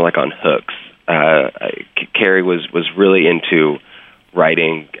focus more like on hooks. Carrie was really into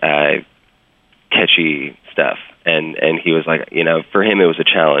writing catchy stuff, and he was like, for him it was a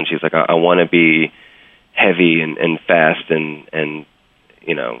challenge. He's like, I want to be heavy and fast and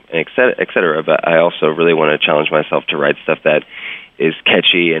et cetera, but I also really want to challenge myself to write stuff that is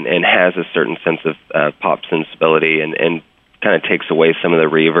catchy and has a certain sense of pop sensibility and kind of takes away some of the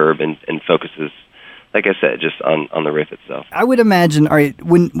reverb and focuses, like I said, just on the riff itself. I would imagine, all right,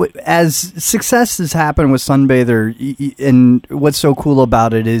 as success has happened with Sunbather, and what's so cool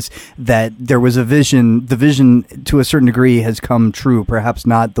about it is that there was a vision. The vision, to a certain degree, has come true. Perhaps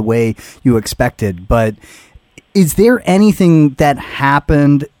not the way you expected, but is there anything that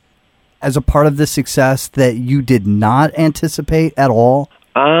happened as a part of this success that you did not anticipate at all?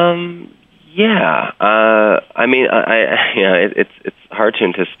 Yeah. I mean, it's hard to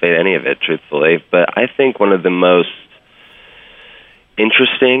anticipate any of it, truthfully. But I think one of the most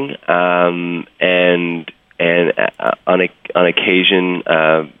interesting and on occasion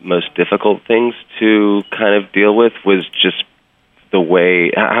most difficult things to kind of deal with was just the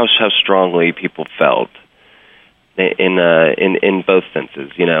way how strongly people felt in both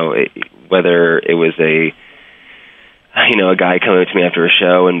senses. Whether it was a guy coming up to me after a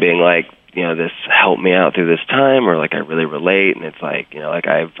show and being like, this helped me out through this time, or like I really relate, and it's like, like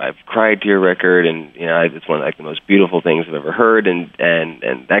I've cried to your record, and it's one of like the most beautiful things I've ever heard, and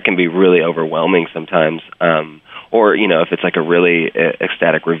that can be really overwhelming sometimes. Or if it's like a really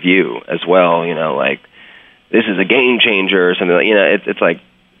ecstatic review as well, like this is a game changer or something like, it's like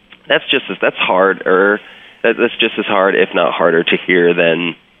that's just as hard, if not harder to hear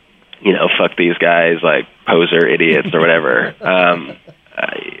than fuck these guys, like poser idiots or whatever.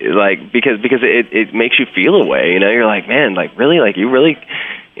 Because it makes you feel a way, you're like, man, like really, like you really,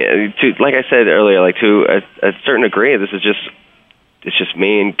 like I said earlier, like to a certain degree, it's just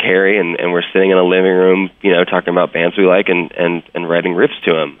me and Carrie, and we're sitting in a living room, talking about bands we like and writing riffs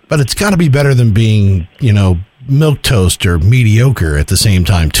to them. But it's got to be better than being, milquetoast or mediocre at the same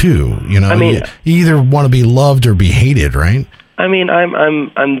time too. I mean, you either want to be loved or be hated, right? I mean,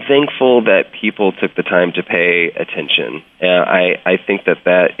 I'm thankful that people took the time to pay attention. I think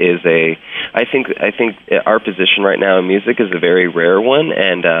that is I think our position right now in music is a very rare one,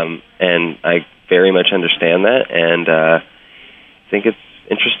 and I very much understand that, and I think it's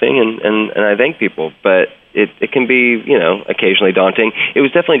interesting, and I thank people, but it can be occasionally daunting. It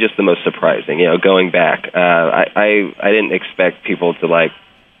was definitely just the most surprising, going back. I didn't expect people to like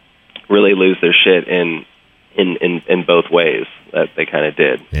really lose their shit in both ways that they kind of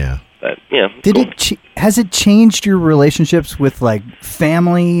did. Yeah. But has it changed your relationships with like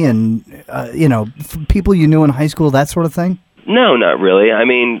family and people you knew in high school, that sort of thing? No, not really. I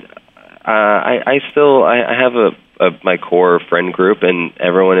mean, I have my core friend group, and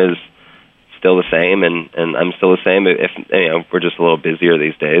everyone is still the same, and I'm still the same. If we're just a little busier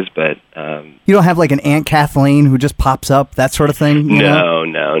these days, but you don't have like an Aunt Kathleen who just pops up, that sort of thing. No,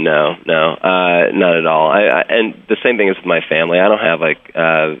 not at all. And the same thing is with my family. I don't have like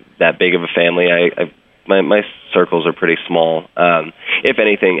that big of a family. My circles are pretty small. If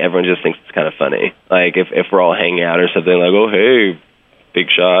anything, everyone just thinks it's kind of funny. Like if we're all hanging out or something, like, oh hey, big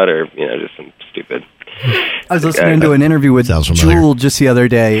shot, or just some stupid. I was listening to an interview with Jewel just the other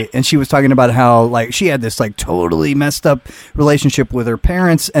day, and she was talking about how like she had this like totally messed up relationship with her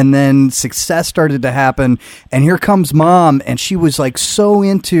parents, and then success started to happen, and here comes mom, and she was like so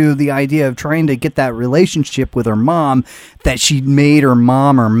into the idea of trying to get that relationship with her mom that she made her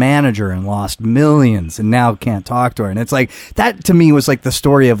mom her manager and lost millions, and now can't talk to her. And it's like that to me was like the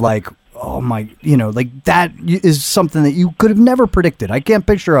story of like, oh my, like that is something that you could have never predicted. I can't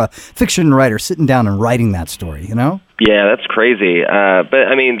picture a fiction writer sitting down and writing that story, Yeah, that's crazy. But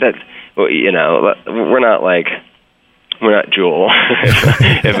I mean, we're not Jewel.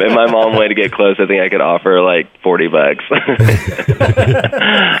 if my mom wanted to get close, I think I could offer her like $40.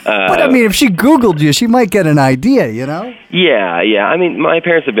 But I mean, if she Googled you, she might get an idea, Yeah. I mean, my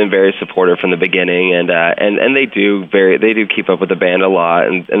parents have been very supportive from the beginning, and they do keep up with the band a lot,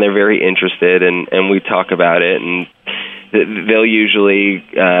 and they're very interested, and we talk about it, and they'll usually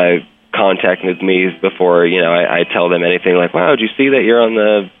contact with me before I tell them anything, like, wow, did you see that you're on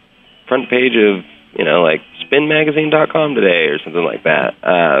the front page of like spinmagazine.com today or something like that.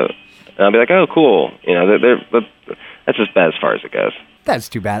 And I'll be like, oh, cool. That's just about as far as it goes. That's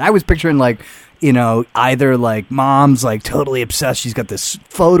too bad. I was picturing like, either like mom's like totally obsessed. She's got this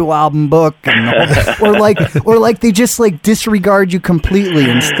photo album book, and or like they just like disregard you completely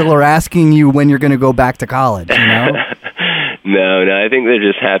and still are asking you when you're going to go back to college. No. I think they're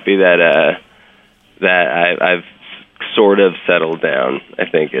just happy that I've sort of settled down. I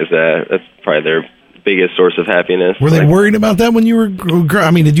think that's probably biggest source of happiness. Were they worried about that when you were?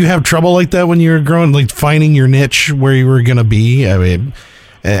 I mean, did you have trouble like that when you were growing, like finding your niche where you were going to be? I mean,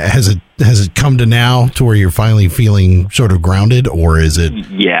 has it come to now to where you're finally feeling sort of grounded, or is it?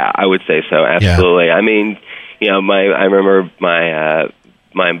 Yeah, I would say so. Absolutely. Yeah. I mean, I remember my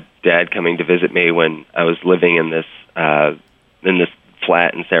dad coming to visit me when I was living in this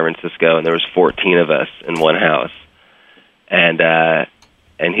flat in San Francisco, and there was 14 of us in one house, and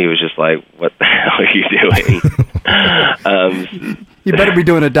he was just like, "What the hell are you doing?" You better be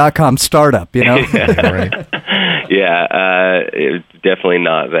doing a .com startup, you know? Right. Yeah, it's definitely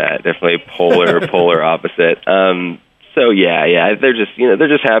not that. Definitely polar opposite. So yeah, they're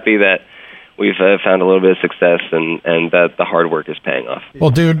just happy that we've found a little bit of success, and that the hard work is paying off. Well,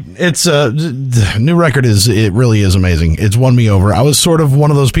 dude, it's the new record it really is amazing. It's won me over. I was sort of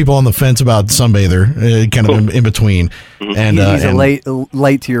one of those people on the fence about Sunbather, kind of in between. Mm-hmm. And he's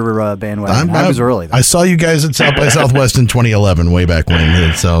late to your bandwagon. I was early, though. I saw you guys at South by Southwest in 2011, way back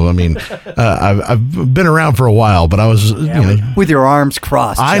when. So I mean, I've been around for a while, but I was with your arms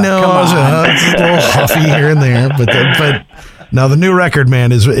crossed. I know, I was a little huffy here and there, but. Now the new record,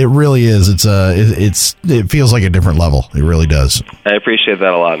 man, it really is. It feels like a different level. It really does. I appreciate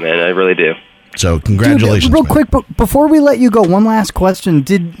that a lot, man. I really do. So congratulations. Dude, real quick, before we let you go, one last question.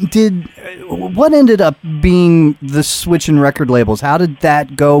 Did what ended up being the switch in record labels? How did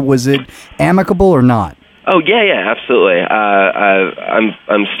that go? Was it amicable or not? Oh yeah, absolutely.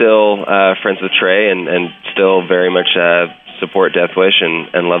 I'm still friends with Trey and still very much support Death Wish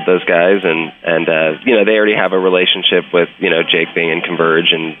and love those guys and they already have a relationship with Jake being in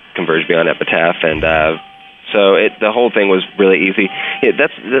Converge and Converge being on Epitaph and so the whole thing was really easy.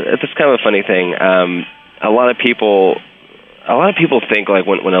 That's kind of a funny thing. A lot of people think like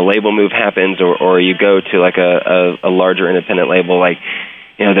when a label move happens or you go to like a larger independent label, like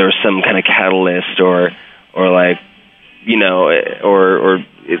there was some kind of catalyst or like or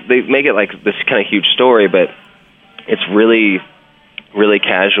they make it like this kind of huge story, but it's really, really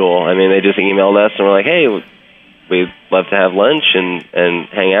casual. I mean, they just emailed us and were like, "Hey, we'd love to have lunch and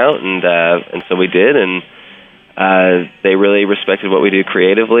hang out," and so we did, and they really respected what we do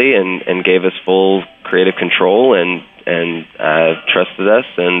creatively and gave us full creative control and trusted us,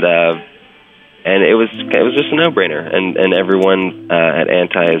 and it was just a no-brainer, and everyone at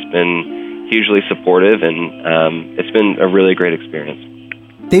Anti has been hugely supportive, and it's been a really great experience.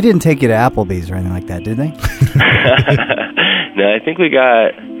 They didn't take you to Applebee's or anything like that, did they? No, I think we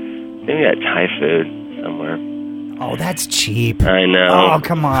got Thai food somewhere. Oh, that's cheap. I know. Oh,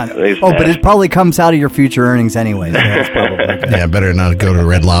 come on. But it probably comes out of your future earnings anyway. So that's probably okay. Yeah, better not go to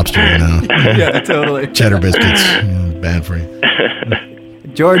Red Lobster, Yeah, totally. Cheddar biscuits, bad for you.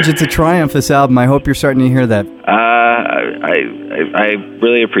 George, it's a triumph, this album. I hope you're starting to hear that. I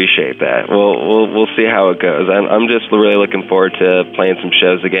really appreciate that. We'll see how it goes. I'm just really looking forward to playing some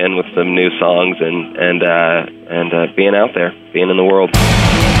shows again with some new songs and being out there, being in the world.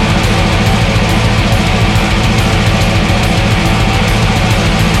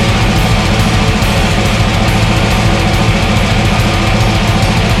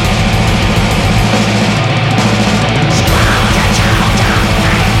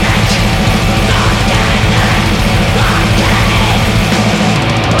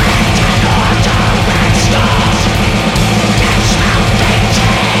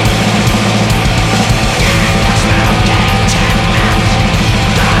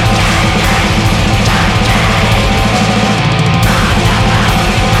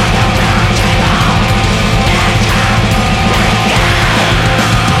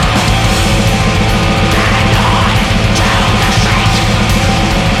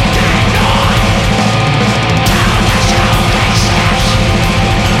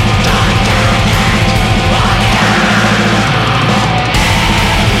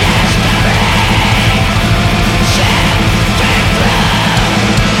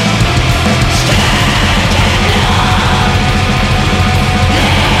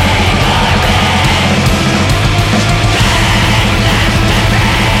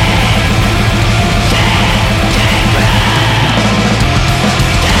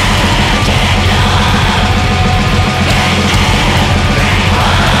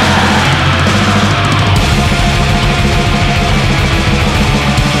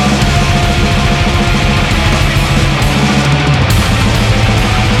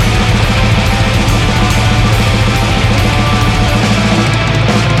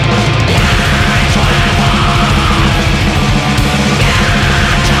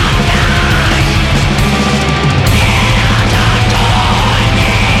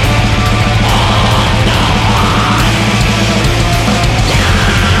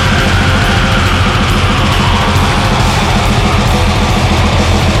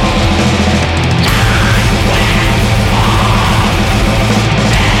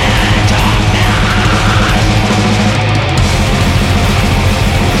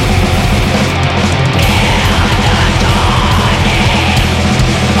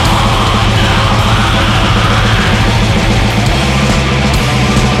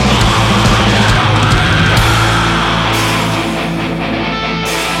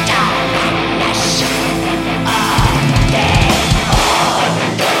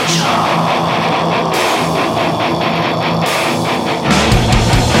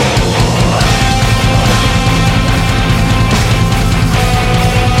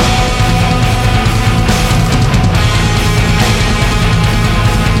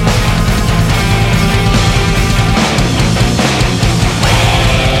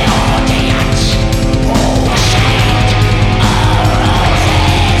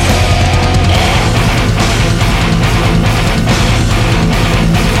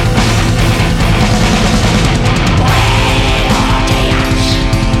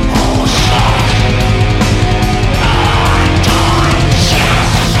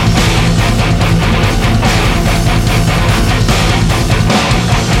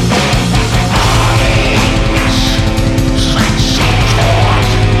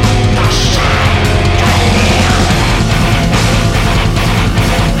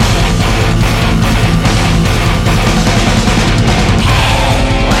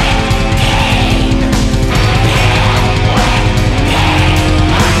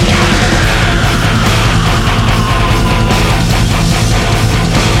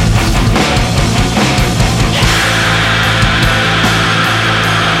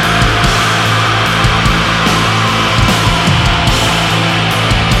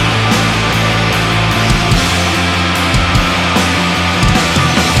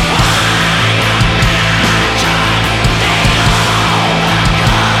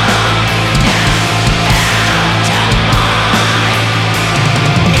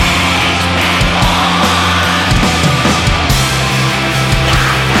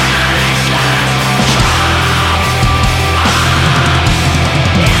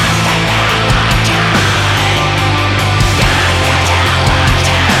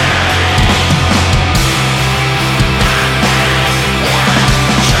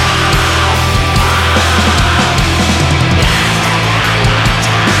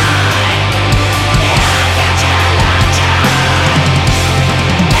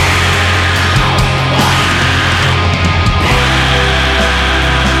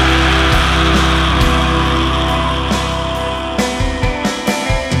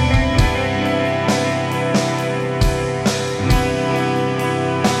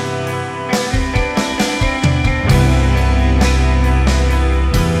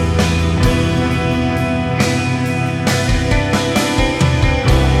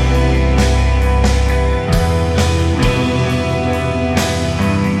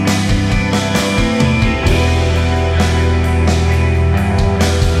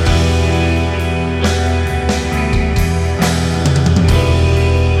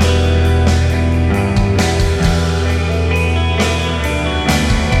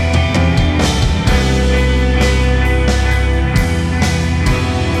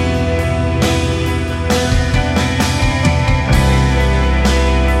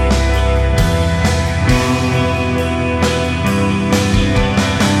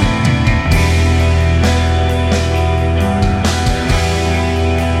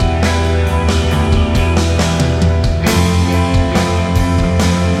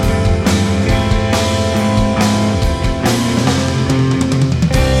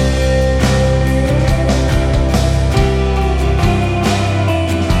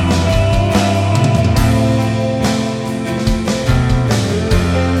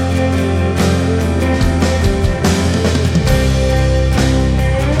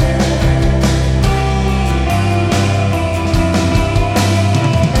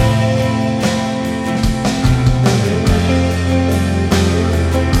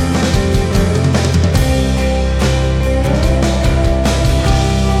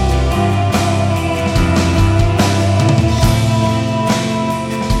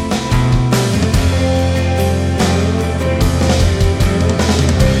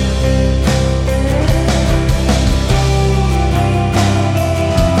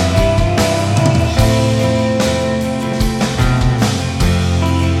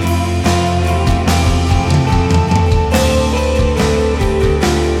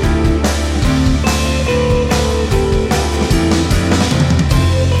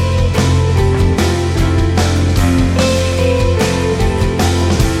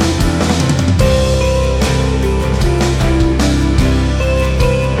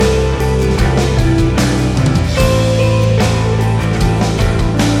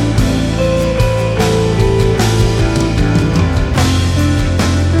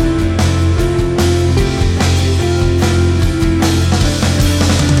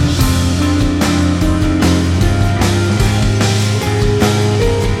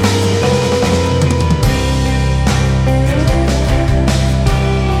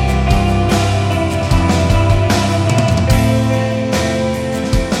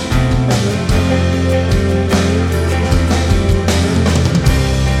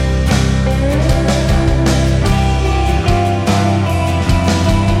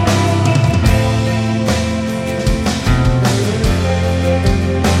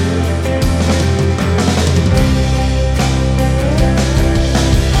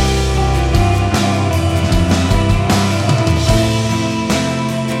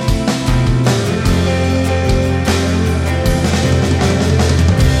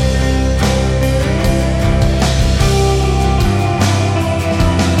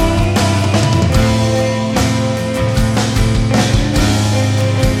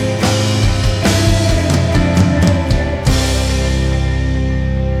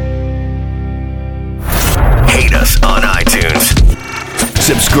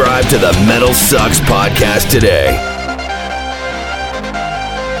 Subscribe to the Metal Sucks podcast today.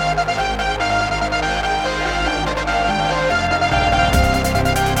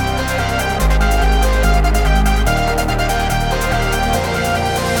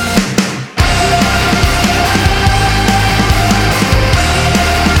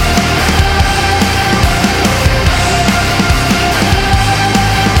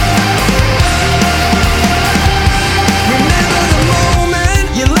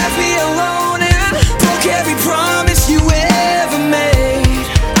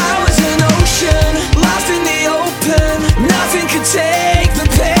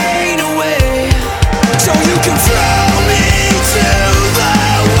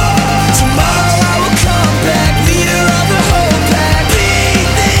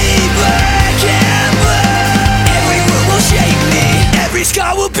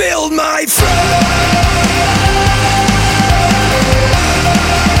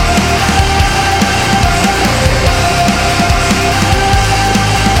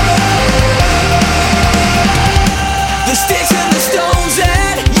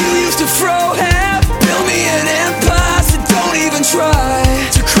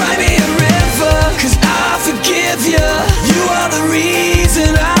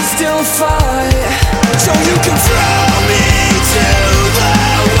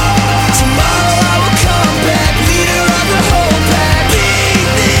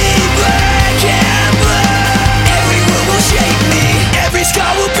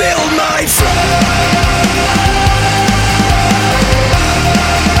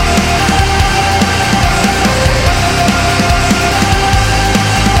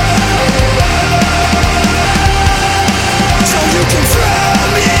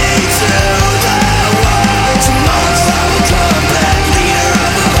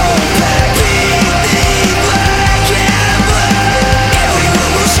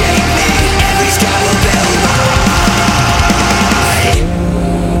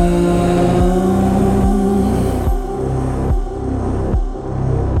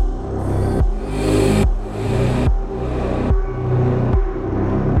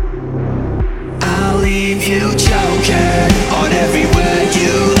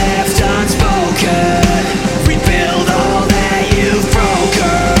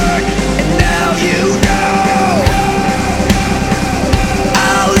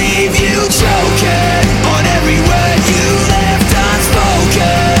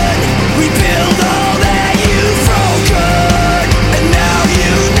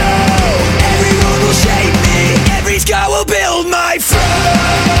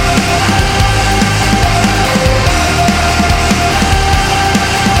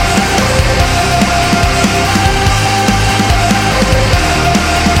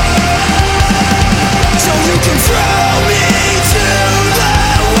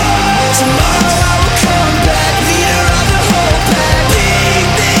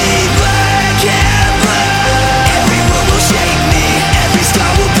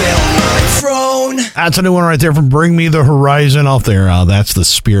 That's a new one right there from Bring Me the Horizon off there. That's the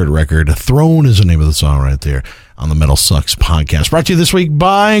Spirit record. Throne is the name of the song right there on the Metal Sucks podcast. Brought to you this week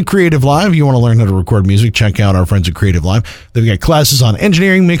by Creative Live. You want to learn how to record music, check out our friends at Creative Live. They've got classes on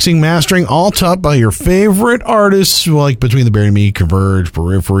engineering, mixing, mastering, all taught by your favorite artists like Between the Bear and Me, Converge,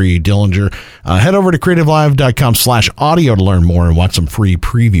 Periphery, Dillinger. Head over to creativelive.com/audio to learn more and watch some free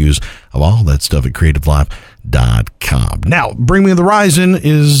previews of all that stuff at creativelive.com. Now, Bring Me the Horizon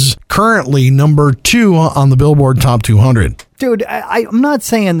is currently number 2 on the Billboard Top 200. Dude, I'm not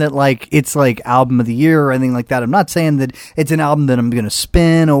saying that like it's like album of the year or anything like that. I'm not saying that it's an album that I'm going to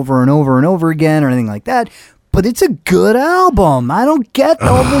spin over and over and over again or anything like that. But it's a good album. I don't get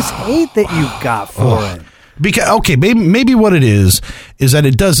all this hate that you've got for it. Because okay, maybe what it is that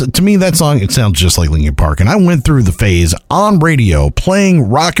it does, to me, that song, it sounds just like Linkin Park. And I went through the phase on radio playing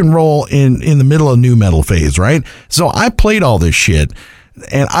rock and roll in the middle of new metal phase, right? So I played all this shit.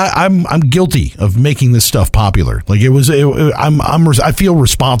 And I'm guilty of making this stuff popular. Like I feel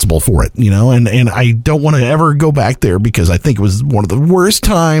responsible for it, you know, and I don't want to ever go back there because I think it was one of the worst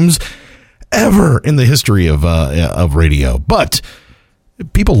times ever in the history of radio. But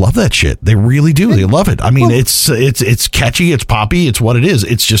people love that shit. They really do. They love it. I mean, it's catchy. It's poppy. It's what it is.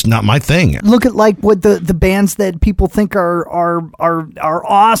 It's just not my thing. Look at like what the bands that people think are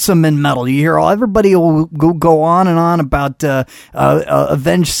awesome in metal. You hear everybody will go on and on about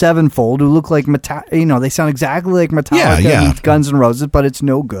Avenged Sevenfold, who look like they sound exactly like Metallica and Guns N' Roses, but it's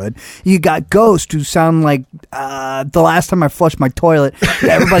no good. You got Ghost, who sound like the last time I flushed my toilet.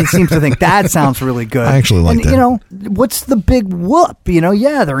 Everybody seems to think that sounds really good. I actually like that. You know, what's the big whoop? You know,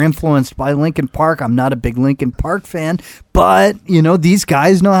 yeah, they're influenced by Linkin Park. I'm not a big Linkin Park fan, but, these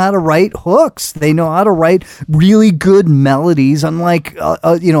guys know how to write hooks. They know how to write really good melodies, unlike,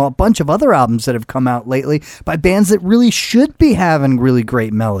 a bunch of other albums that have come out lately by bands that really should be having really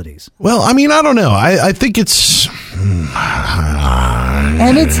great melodies. Well, I mean, I don't know. I think it's...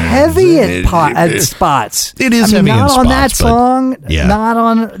 And it's heavy at spots. It is heavy not in spots. Not on that song, yeah. not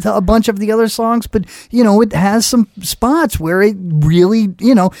on a bunch of the other songs, but, it has some spots where it really,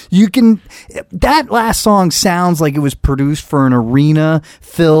 you can... That last song sounds like it was produced for an arena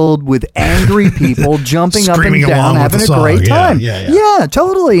filled with angry people jumping up and down, having a great time. Yeah,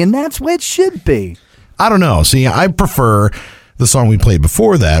 totally. And that's what it should be. I don't know. See, I prefer... the song we played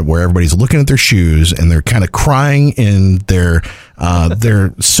before that, where everybody's looking at their shoes and they're kind of crying in their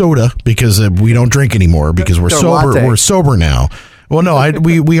soda because we don't drink anymore because we're sober. Latte. We're sober now. Well, no,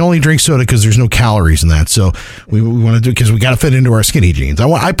 we only drink soda because there's no calories in that. So we want to do because we got to fit into our skinny jeans.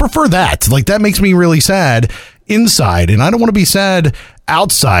 I prefer that. Like that makes me really sad inside, and I don't want to be sad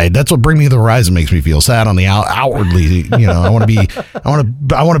outside. That's what Bring Me the Horizon makes me feel sad on the outwardly. I want to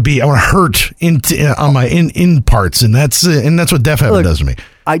hurt on my in parts, and that's what Deafheaven does to me.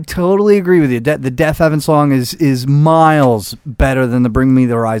 I totally agree with you. The Deafheaven song is miles better than the Bring Me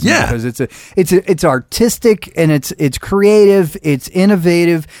the Horizon because it's artistic and it's creative, it's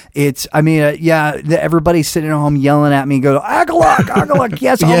innovative. Everybody's sitting at home yelling at me, go Agalok,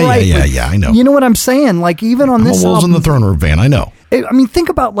 yes, all right. Yeah, I know. You know what I'm saying? Like even on this Wolves album, in the Throne Room van, I know. I mean, think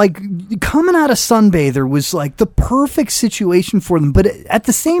about like coming out of Sunbather was like the perfect situation for them. But at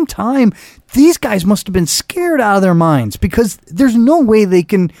the same time, these guys must have been scared out of their minds because there's no way they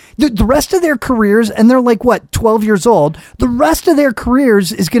can, the rest of their careers, and they're like, 12 years old. The rest of their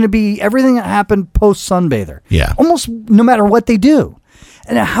careers is going to be everything that happened post Sunbather. Yeah. Almost no matter what they do.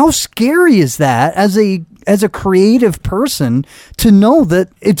 And how scary is that as a creative person to know that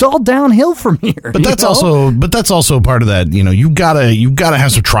it's all downhill from here? But that's also part of that. You gotta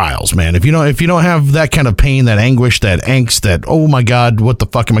have some trials, man. If you don't have that kind of pain, that anguish, that angst, that oh my God, what the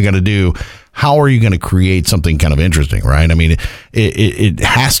fuck am I gonna do? How are you going to create something kind of interesting, right? I mean, it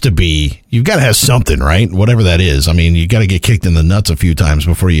has to be, you've got to have something, right? Whatever that is. I mean, you got to get kicked in the nuts a few times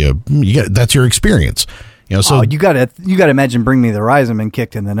before that's your experience. So you got to imagine Bring Me the Horizon been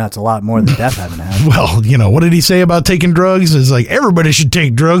kicked in the nuts a lot more than Deafheaven has. Well, what did he say about taking drugs? It's like everybody should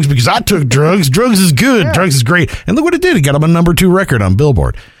take drugs because I took drugs. Drugs is good. Yeah. Drugs is great. And look what it did. It got him a number 2 record on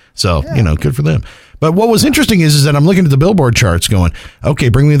Billboard. So, good for them. But what was interesting is that I'm looking at the Billboard charts going, okay,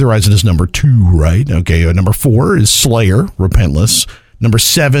 Bring Me the Horizon is number 2, right? Okay, number 4 is Slayer, Repentless. Number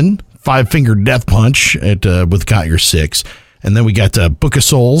 7, Five Finger Death Punch with Got Your 6. And then we got Book of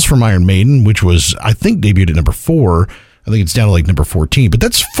Souls from Iron Maiden, which was, I think, debuted at number 4. I think it's down to like number 14. But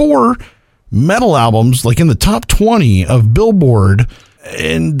that's 4 metal albums like in the top 20 of Billboard.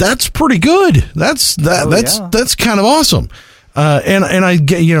 And that's pretty good. That's kind of awesome. And I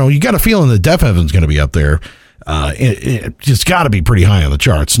get, you got a feeling that Deafheaven's going to be up there. It's got to be pretty high on the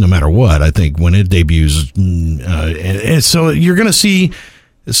charts no matter what, I think, when it debuts. And so you're going to see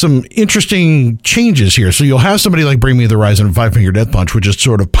some interesting changes here. So you'll have somebody like Bring Me the Horizon and Five Finger Death Punch, which is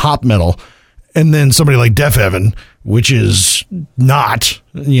sort of pop metal. And then somebody like Deafheaven, which is not,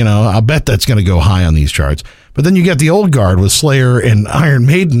 I'll bet that's going to go high on these charts. But then you get the old guard with Slayer and Iron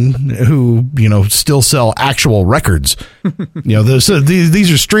Maiden, who, still sell actual records.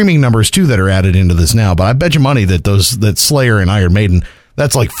 These are streaming numbers too that are added into this now. But I bet you money that Slayer and Iron Maiden,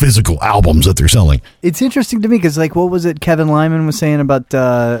 that's like physical albums that they're selling. It's interesting to me because, like, what was it Kevin Lyman was saying about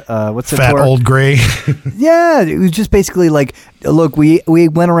what's the Fat tour? Old Gray? Yeah, it was just basically like, look, we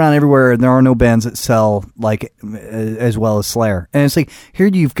went around everywhere and there are no bands that sell like as well as Slayer. And it's like, here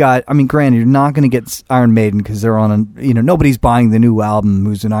you've got, I mean, granted, you're not going to get Iron Maiden because they're on nobody's buying the new album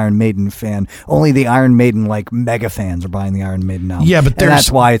who's an Iron Maiden fan. Only the Iron Maiden like mega fans are buying the Iron Maiden album. Yeah, but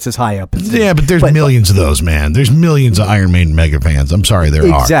that's why it's as high up as yeah, but there's millions of those, man. There's millions of Iron Maiden mega fans. I'm sorry, there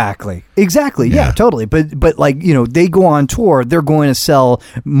are. Exactly. Yeah, totally. But like, they go on tour, they're going to sell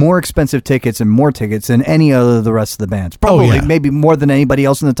more expensive tickets and more tickets than any other of the rest of the bands. Probably maybe more than anybody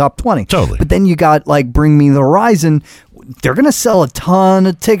else in the top 20. Totally. But then you got like Bring Me the Horizon. They're going to sell a ton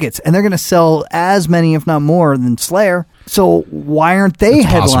of tickets and they're going to sell as many, if not more, than Slayer. So why aren't they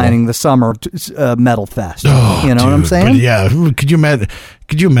headlining the summer metal fest? You know what I'm saying? But yeah.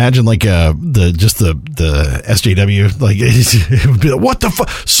 Could you imagine like the SJW, like it would be like, what the fuck,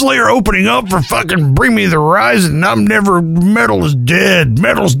 Slayer opening up for fucking Bring Me the Horizon? Metal is dead.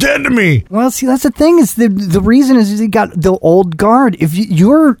 Metal's dead to me. Well, see, that's the thing is the reason is you got the old guard. If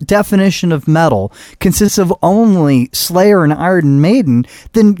your definition of metal consists of only Slayer and Iron Maiden,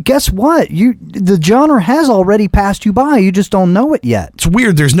 then guess what? The genre has already passed you by. you just don't know it yet. It's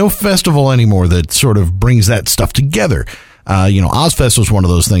weird. There's no festival anymore that sort of brings that stuff together. Ozfest was one of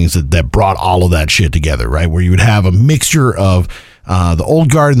those things that brought all of that shit together, right? Where you would have a mixture of the old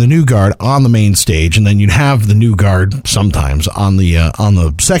guard and the new guard on the main stage, and then you'd have the new guard sometimes on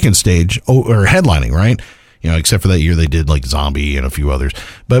the second stage or headlining, right? Except for that year they did like Zombie and a few others.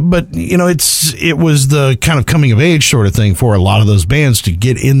 But it was the kind of coming of age sort of thing for a lot of those bands to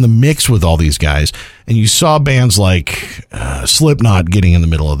get in the mix with all these guys. And you saw bands like Slipknot getting in the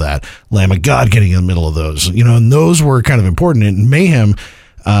middle of that, Lamb of God getting in the middle of those, and those were kind of important. And Mayhem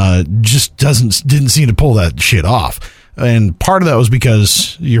just didn't seem to pull that shit off. And part of that was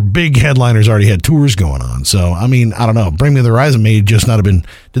because your big headliners already had tours going on. So, I don't know. Bring Me the Horizon may just not have been...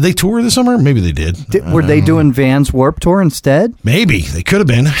 Did they tour this summer? Maybe they did. Were they doing Vans Warped Tour instead? Maybe. They could have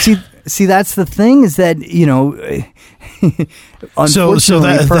been. See, that's the thing is that,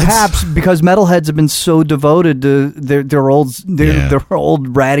 unfortunately, perhaps because metalheads have been so devoted to their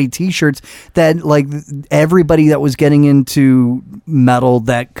old ratty T-shirts that like everybody that was getting into metal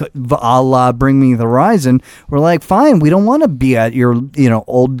that a la Bring Me the Horizon were like, fine, we don't want to be at your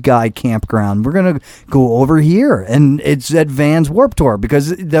old guy campground. We're gonna go over here, and it's at Vans Warped Tour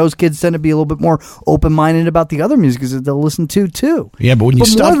because those kids tend to be a little bit more open minded about the other music that they'll listen to too. Yeah, but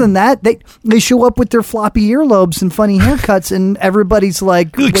more than that, they show up with their floppy earlobes and funny haircuts, and everybody's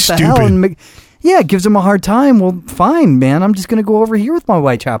like, what the hell? And it gives them a hard time. Well, fine, man. I'm just going to go over here with my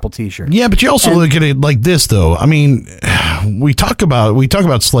Whitechapel T-shirt. Yeah, but you also look at it like this, though. We talk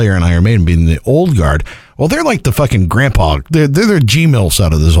about Slayer and Iron Maiden being the old guard. Well, they're like the fucking grandpa. They're the G-Mill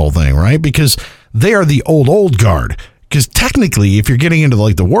side of this whole thing, right? Because they are the old guard. Because technically, if you're getting into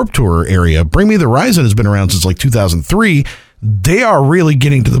like the Warped Tour area, Bring Me the Horizon has been around since like 2003. They are really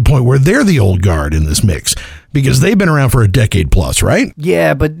getting to the point where they're the old guard in this mix because they've been around for a decade plus, right?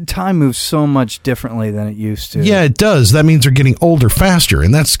 Yeah, but time moves so much differently than it used to. Yeah, it does. That means they're getting older faster.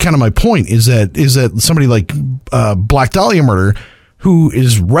 And that's kind of my point is that somebody like Black Dahlia Murder, who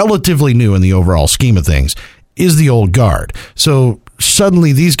is relatively new in the overall scheme of things, is the old guard. So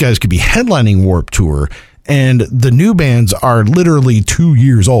suddenly these guys could be headlining Warped Tour, and the new bands are literally 2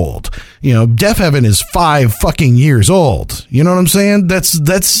 years old. Deafheaven is 5 fucking years old. You know what I'm saying?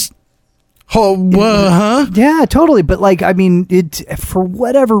 Yeah, totally. But it for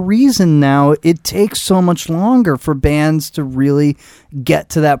whatever reason now, it takes so much longer for bands to really get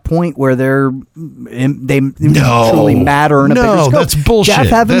to that point where they truly matter in a bigger scope. That's bullshit.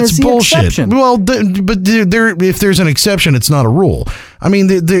 Deafheaven is the exception. Well, if there's an exception, it's not a rule.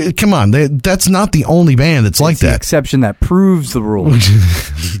 Come on, that's not the only band that's like that. The exception that proves the rule.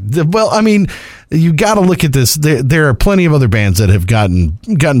 Well, you got to look at this. There are plenty of other bands that have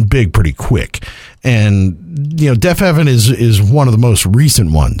gotten big pretty quick, and Deafheaven is one of the most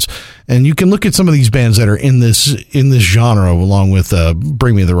recent ones. And you can look at some of these bands that are in this genre, along with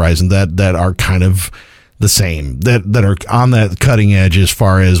Bring Me the Horizon, that are kind of the same, that are on that cutting edge as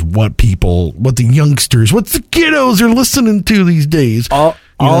far as what the youngsters, what the kiddos are listening to these days. All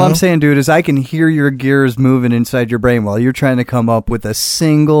I'm saying, dude, is I can hear your gears moving inside your brain while you're trying to come up with a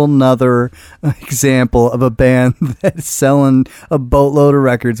single nother example of a band that's selling a boatload of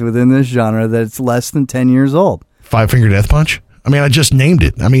records within this genre that's less than 10 years old. Five Finger Death Punch? I just named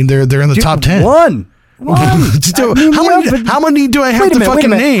it. They're in the top 10. One. How many do I have to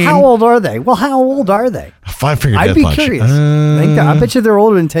fucking name? How old are they? Well, how old are they? Five Finger Death Punch. I'd be curious. I bet you they're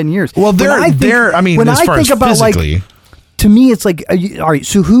older than 10 years. Well, as far as physically... To me, it's like, all right,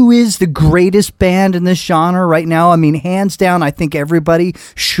 so who is the greatest band in this genre right now? Hands down, I think everybody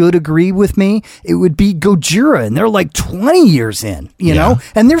should agree with me. It would be Gojira, and they're like 20 years in, you know?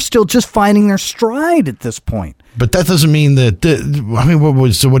 And they're still just finding their stride at this point. But that doesn't mean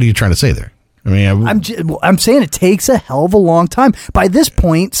that... so what are you trying to say there? I'm saying it takes a hell of a long time. By this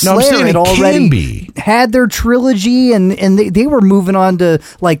point, Slayer had already had their trilogy, and they were moving on to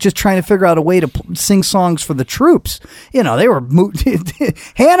just trying to figure out a way to sing songs for the troops. They were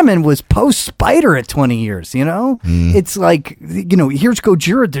Hanneman was post Spider at 20 years. It's like here's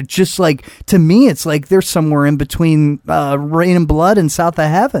Gojira. They're just to me, it's like they're somewhere in between Rain and Blood and South of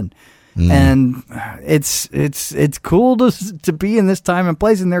Heaven. And it's cool to be in this time and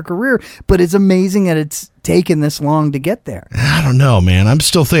place in their career, but it's amazing that it's taken this long to get there. I don't know, man. I'm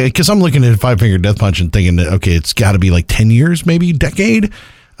still thinking, because I'm looking at Five Finger Death Punch and thinking that, okay, it's got to be 10 years, maybe decade,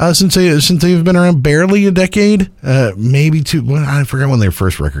 since they've been around, barely a decade, maybe two. Well, I forgot when their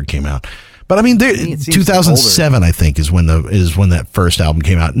first record came out. But 2007, I think, is when that first album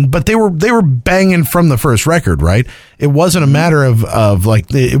came out. But they were banging from the first record, right? It wasn't a matter of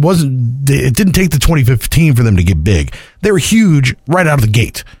it didn't take the 2015 for them to get big. They were huge right out of the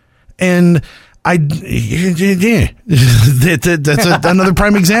gate. And That's another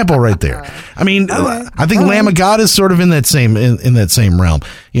prime example right there. I mean, I think Lamb of God is sort of in that same realm.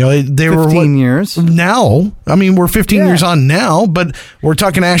 You know, they 15 years now. I mean, we're 15 years on now, but we're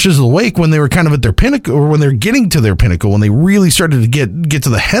talking Ashes of the Wake when they were kind of at their pinnacle, or when they're getting to their pinnacle, when they really started to get to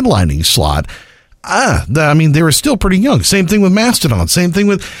the headlining slot. I mean, they were still pretty young. Same thing with Mastodon. Same thing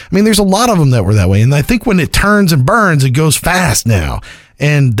with, I mean, there's a lot of them that were that way. And I think when it turns and burns, it goes fast now.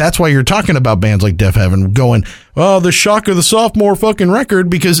 And that's why you're talking about bands like Deafheaven going, oh, the shock of the sophomore fucking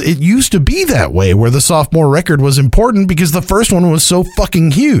record, because it used to be that way, where the sophomore record was important because the first one was so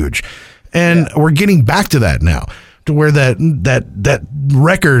fucking huge. And we're getting back to that now, to where that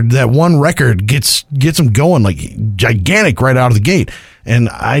record, that one record gets them going like gigantic right out of the gate. And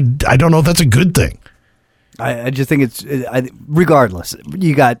I don't know if that's a good thing. I just think regardless,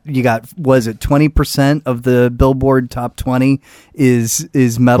 you got was it 20% of the Billboard top 20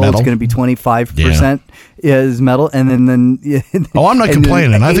 is metal. It's going to be 25% is metal, and then I'm not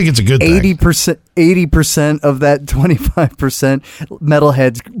complaining. I think it's a good thing. 80% of that 25%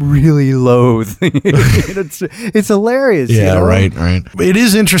 metalheads really loathe. It's hilarious. Yeah, you know? right. It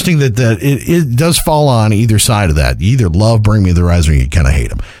is interesting that it does fall on either side of that. You either love Bring Me the Horizon or you kind of hate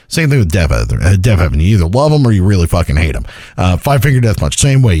them. Same thing with Deafheaven. You either love them or you really fucking hate them. Five Finger Death Punch,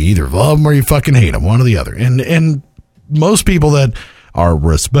 same way. You either love them or you fucking hate them, one or the other. And most people that are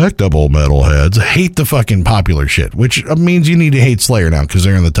respectable metalheads hate the fucking popular shit, which means you need to hate Slayer now because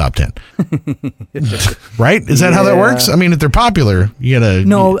they're in the top 10. Right? Is that how that works? I mean, if they're popular, you gotta...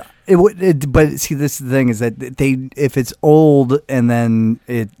 No, but see, this thing is that if it's old and then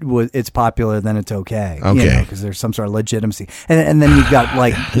it's popular, then it's okay. Okay. Because there's some sort of legitimacy. And then you've got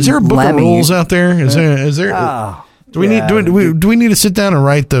like... Is there a book of rules out there? Is there... Do we need to sit down and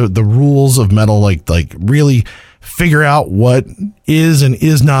write the rules of metal, like really figure out what is and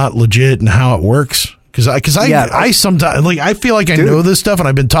is not legit and how it works? Because I sometimes, like, I feel like I know this stuff and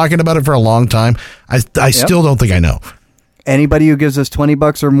I've been talking about it for a long time. I still don't think I know. Anybody who gives us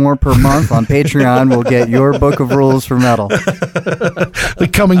 $20 or more per month on Patreon will get your book of rules for metal.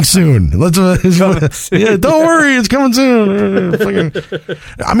 Coming soon. Yeah, don't worry, it's coming soon.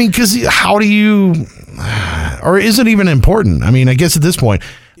 I mean, because how do you, or is it even important? I mean, I guess at this point,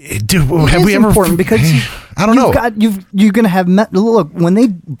 have we ever important because I don't know. You're going to have look when they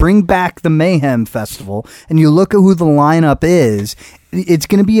bring back the Mayhem Festival, and you look at who the lineup is. It's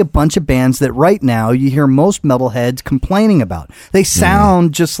going to be a bunch of bands that right now you hear most metalheads complaining about. They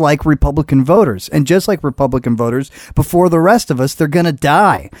sound just like Republican voters, and just like Republican voters, before the rest of us, they're going to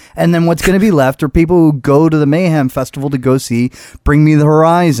die. And then what's going to be left are people who go to the Mayhem Festival to go see Bring Me the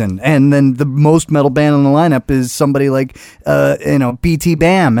Horizon, and then the most metal band on the lineup is somebody like BT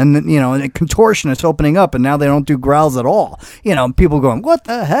Bam, and Contortionist opening up, and now they don't do growls at all. People going, what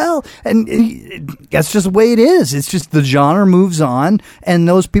the hell? And that's just the way it is. It's just the genre moves on. And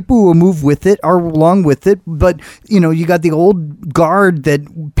those people who move with it are along with it. But, you got the old guard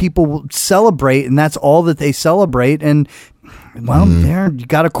that people will celebrate, and that's all that they celebrate. And, there, you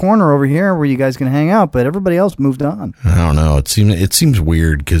got a corner over here where you guys can hang out, but everybody else moved on. I don't know. It seems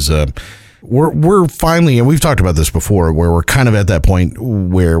weird because we're finally, and we've talked about this before, where we're kind of at that point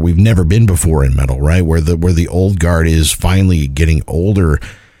where we've never been before in metal, right? Where the old guard is finally getting older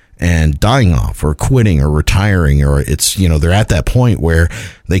and dying off or quitting or retiring, or it's, they're at that point where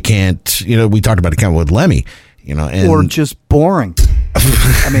they can't, we talked about it kind of with Lemmy, or just boring.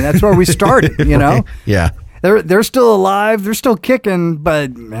 I mean, that's where we started, Right? Yeah. They're still alive, they're still kicking, but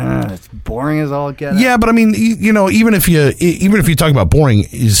it's boring as all get out. Yeah, but I mean, even if you talk about boring,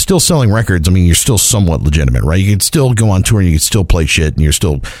 you're still selling records. I mean, you're still somewhat legitimate, right? You can still go on tour and you can still play shit and you're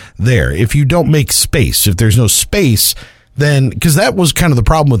still there. If you don't make space, if there's no space, then, because that was kind of the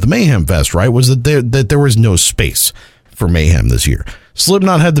problem with the Mayhem Fest, right? Was that there was no space for Mayhem this year.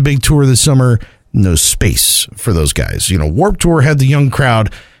 Slipknot had the big tour this summer, no space for those guys. Warped Tour had the young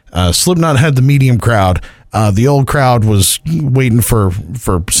crowd. Slipknot had the medium crowd. The old crowd was waiting for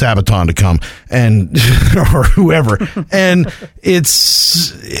Sabaton to come and or whoever, and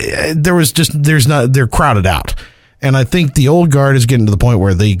they're crowded out. And I think the old guard is getting to the point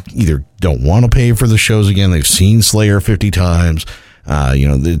where they either don't want to pay for the shows again. They've seen Slayer 50 times.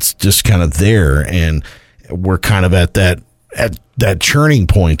 It's just kind of there. And we're kind of at that churning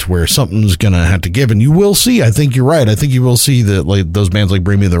point where something's going to have to give. And you will see, I think you're right. I think you will see that, like, those bands like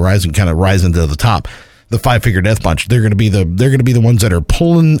Bring Me the Horizon kind of rise into the top. The Five Finger Death Punch, they're going to be the ones that are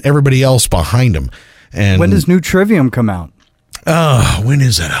pulling everybody else behind them. And when does New Trivium come out? When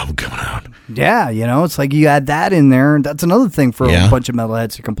is that album coming out? Yeah, it's like you add that in there, and that's another thing for a bunch of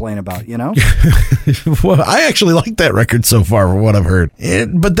metalheads to complain about, Well, I actually like that record so far, from what I've heard.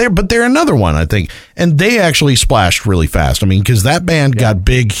 But they're another one, I think, and they actually splashed really fast. I mean, because that band got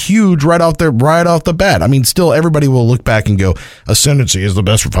big, huge right off the bat. I mean, still everybody will look back and go, Ascendancy is the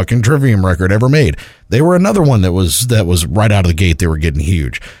best fucking Trivium record ever made. They were another one that was right out of the gate. They were getting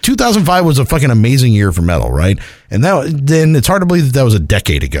huge. 2005 was a fucking amazing year for metal, right? And then it's hard to believe that was a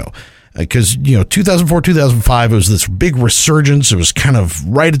decade ago. Because 2004, 2005, it was this big resurgence. It was kind of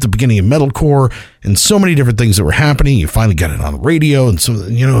right at the beginning of metalcore, and so many different things that were happening. You finally got it on the radio, and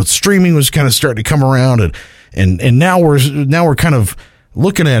so streaming was kind of starting to come around, and now we're kind of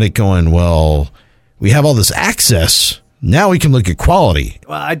looking at it, going, well, we have all this access. Now we can look at quality.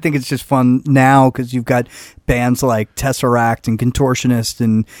 Well, I think it's just fun now because you've got bands like Tesseract and Contortionist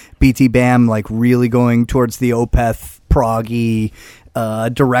and BT Bam like really going towards the Opeth proggy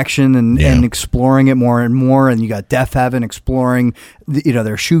direction and exploring it more and more, and you got Deafheaven exploring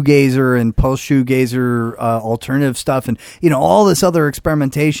their shoegazer and post shoegazer alternative stuff, and all this other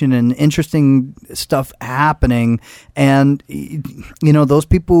experimentation and interesting stuff happening. And those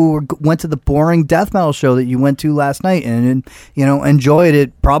people went to the boring death metal show that you went to last night and enjoyed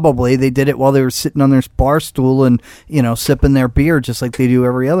it. Probably they did it while they were sitting on their bar stool and sipping their beer just like they do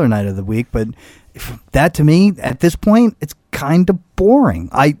every other night of the week. But that, to me, at this point, it's kind of boring.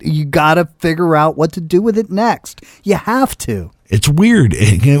 You got to figure out what to do with it next. You have to. It's weird.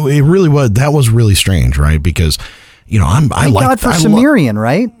 It really was. That was really strange, right? Because I like God for Sumerian,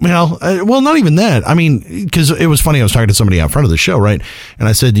 right? Well, not even that. I mean, because it was funny. I was talking to somebody out front of the show, right? And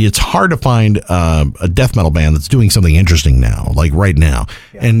I said it's hard to find a death metal band that's doing something interesting now, like right now.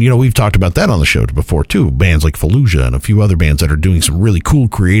 Yeah. And we've talked about that on the show before too. Bands like Fallujah and a few other bands that are doing some really cool,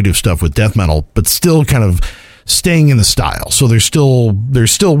 creative stuff with death metal, but still kind of staying in the style. So they're still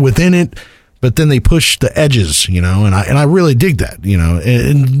within it. But then they push the edges, and I really dig that,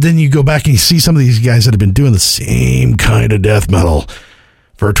 and then you go back and you see some of these guys that have been doing the same kind of death metal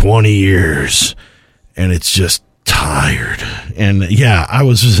for 20 years, and it's just tired. And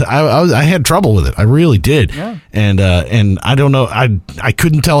I had trouble with it. I really did. Yeah. And I don't know. I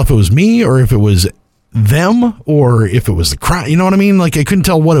couldn't tell if it was me or if it was them or if it was the crowd. You know what I mean? Like I couldn't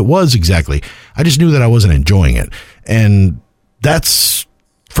tell what it was exactly. I just knew that I wasn't enjoying it, and that's.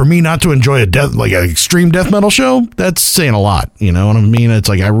 For me not to enjoy an extreme death metal show, that's saying a lot. You know what I mean? It's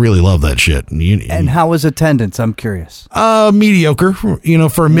like, I really love that shit. And how was attendance? I'm curious. Mediocre. For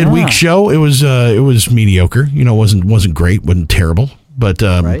a midweek show, it was mediocre. Wasn't great, wasn't terrible. But,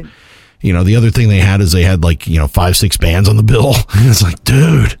 right. The other thing they had is 5-6 bands on the bill. And it's like,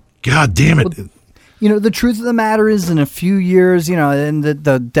 dude, God damn it. Well, the truth of the matter is, in a few years, and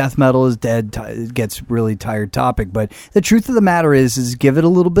the death metal is dead. It gets really tired topic. But the truth of the matter is give it a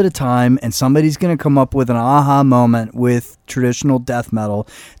little bit of time, and somebody's going to come up with an aha moment with traditional death metal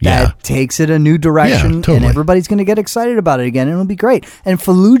that takes it a new direction, totally. And everybody's going to get excited about it again, and it'll be great. And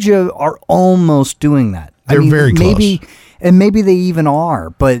Fallujah are almost doing that. They're very close. Maybe they even are,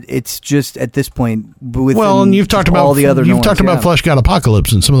 but it's just at this point. And you've talked about all the other. You've talked about Flesh God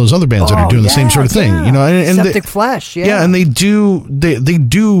Apocalypse and some of those other bands that are doing the same sort of thing. And Septic Flesh. And they do.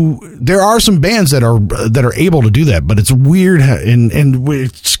 There are some bands that are able to do that, but it's weird, and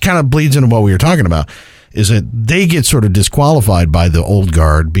it kind of bleeds into what we were talking about. Is that they get sort of disqualified by the old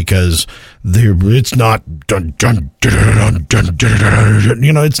guard because it's not dun, dun, dun, dun, dun, dun,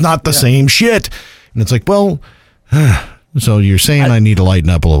 dun, it's not the same shit, and it's like, well. So you're saying I need to lighten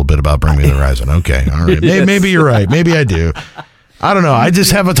up a little bit about Bring Me the Horizon. Okay. All right. Yes. Maybe you're right. Maybe I do. I don't know. I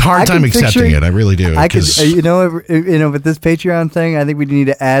just have a hard time accepting it. I really do. I could, with this Patreon thing, I think we need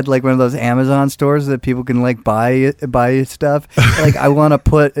to add one of those Amazon stores that people can buy stuff. I want to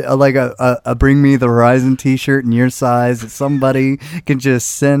put a Bring Me the Horizon T-shirt in your size that somebody can just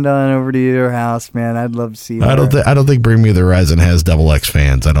send on over to your house. Man, I'd love to see that. I don't think Bring Me the Horizon has XX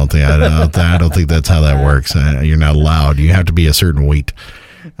fans. I don't think that's how that works. You're not allowed. You have to be a certain weight.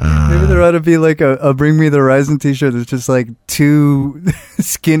 Maybe there ought to be a Bring Me the Horizon T-shirt that's just two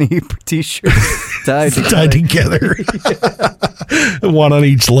skinny T-shirts tied together. One on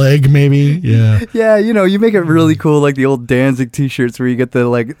each leg, maybe. Yeah. Yeah, you make it really cool, like the old Danzig T-shirts where you get the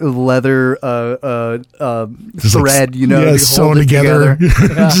leather thread, sewn together.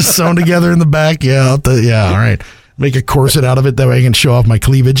 Just sewn together in the back. Yeah, all right. Make a corset out of it that way I can show off my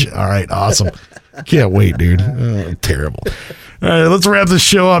cleavage. All right, awesome. Can't wait, dude. Terrible. All right, let's wrap this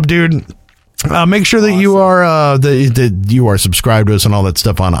show up, dude. Make sure that you are that you are subscribed to us and all that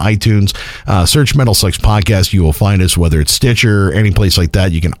stuff on iTunes. Search Metal Sucks Podcast. You will find us, whether it's Stitcher, any place like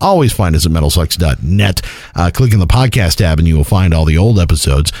that. You can always find us at metalsucks.net. Click on the podcast tab and you will find all the old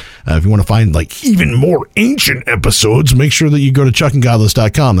episodes. If you want to find like even more ancient episodes, make sure that you go to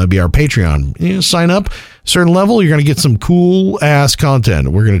chuckandgodless.com. That'd be our Patreon. Sign up. Certain level, you're going to get some cool ass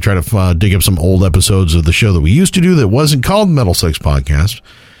content. We're going to try to dig up some old episodes of the show that we used to do that wasn't called Metal Sucks Podcast.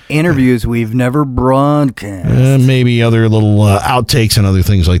 Interviews we've never broadcast. Maybe other little outtakes and other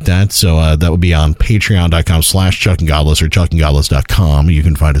things like that. So that would be on patreon.com/chuckandgodless or chuckandgodless.com. You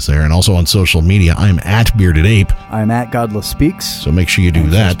can find us there. And also on social media, I'm at Bearded Ape. I'm at Godless Speaks. So make sure you do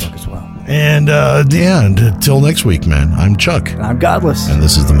that. Facebook as well. And until next week, man, I'm Chuck. And I'm Godless. And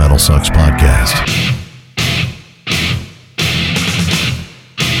this is the Metal Sucks Podcast.